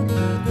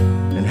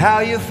 and how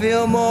you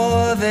feel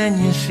more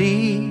than you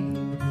see,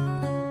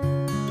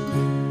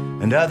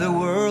 and other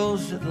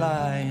worlds that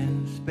lie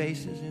in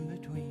spaces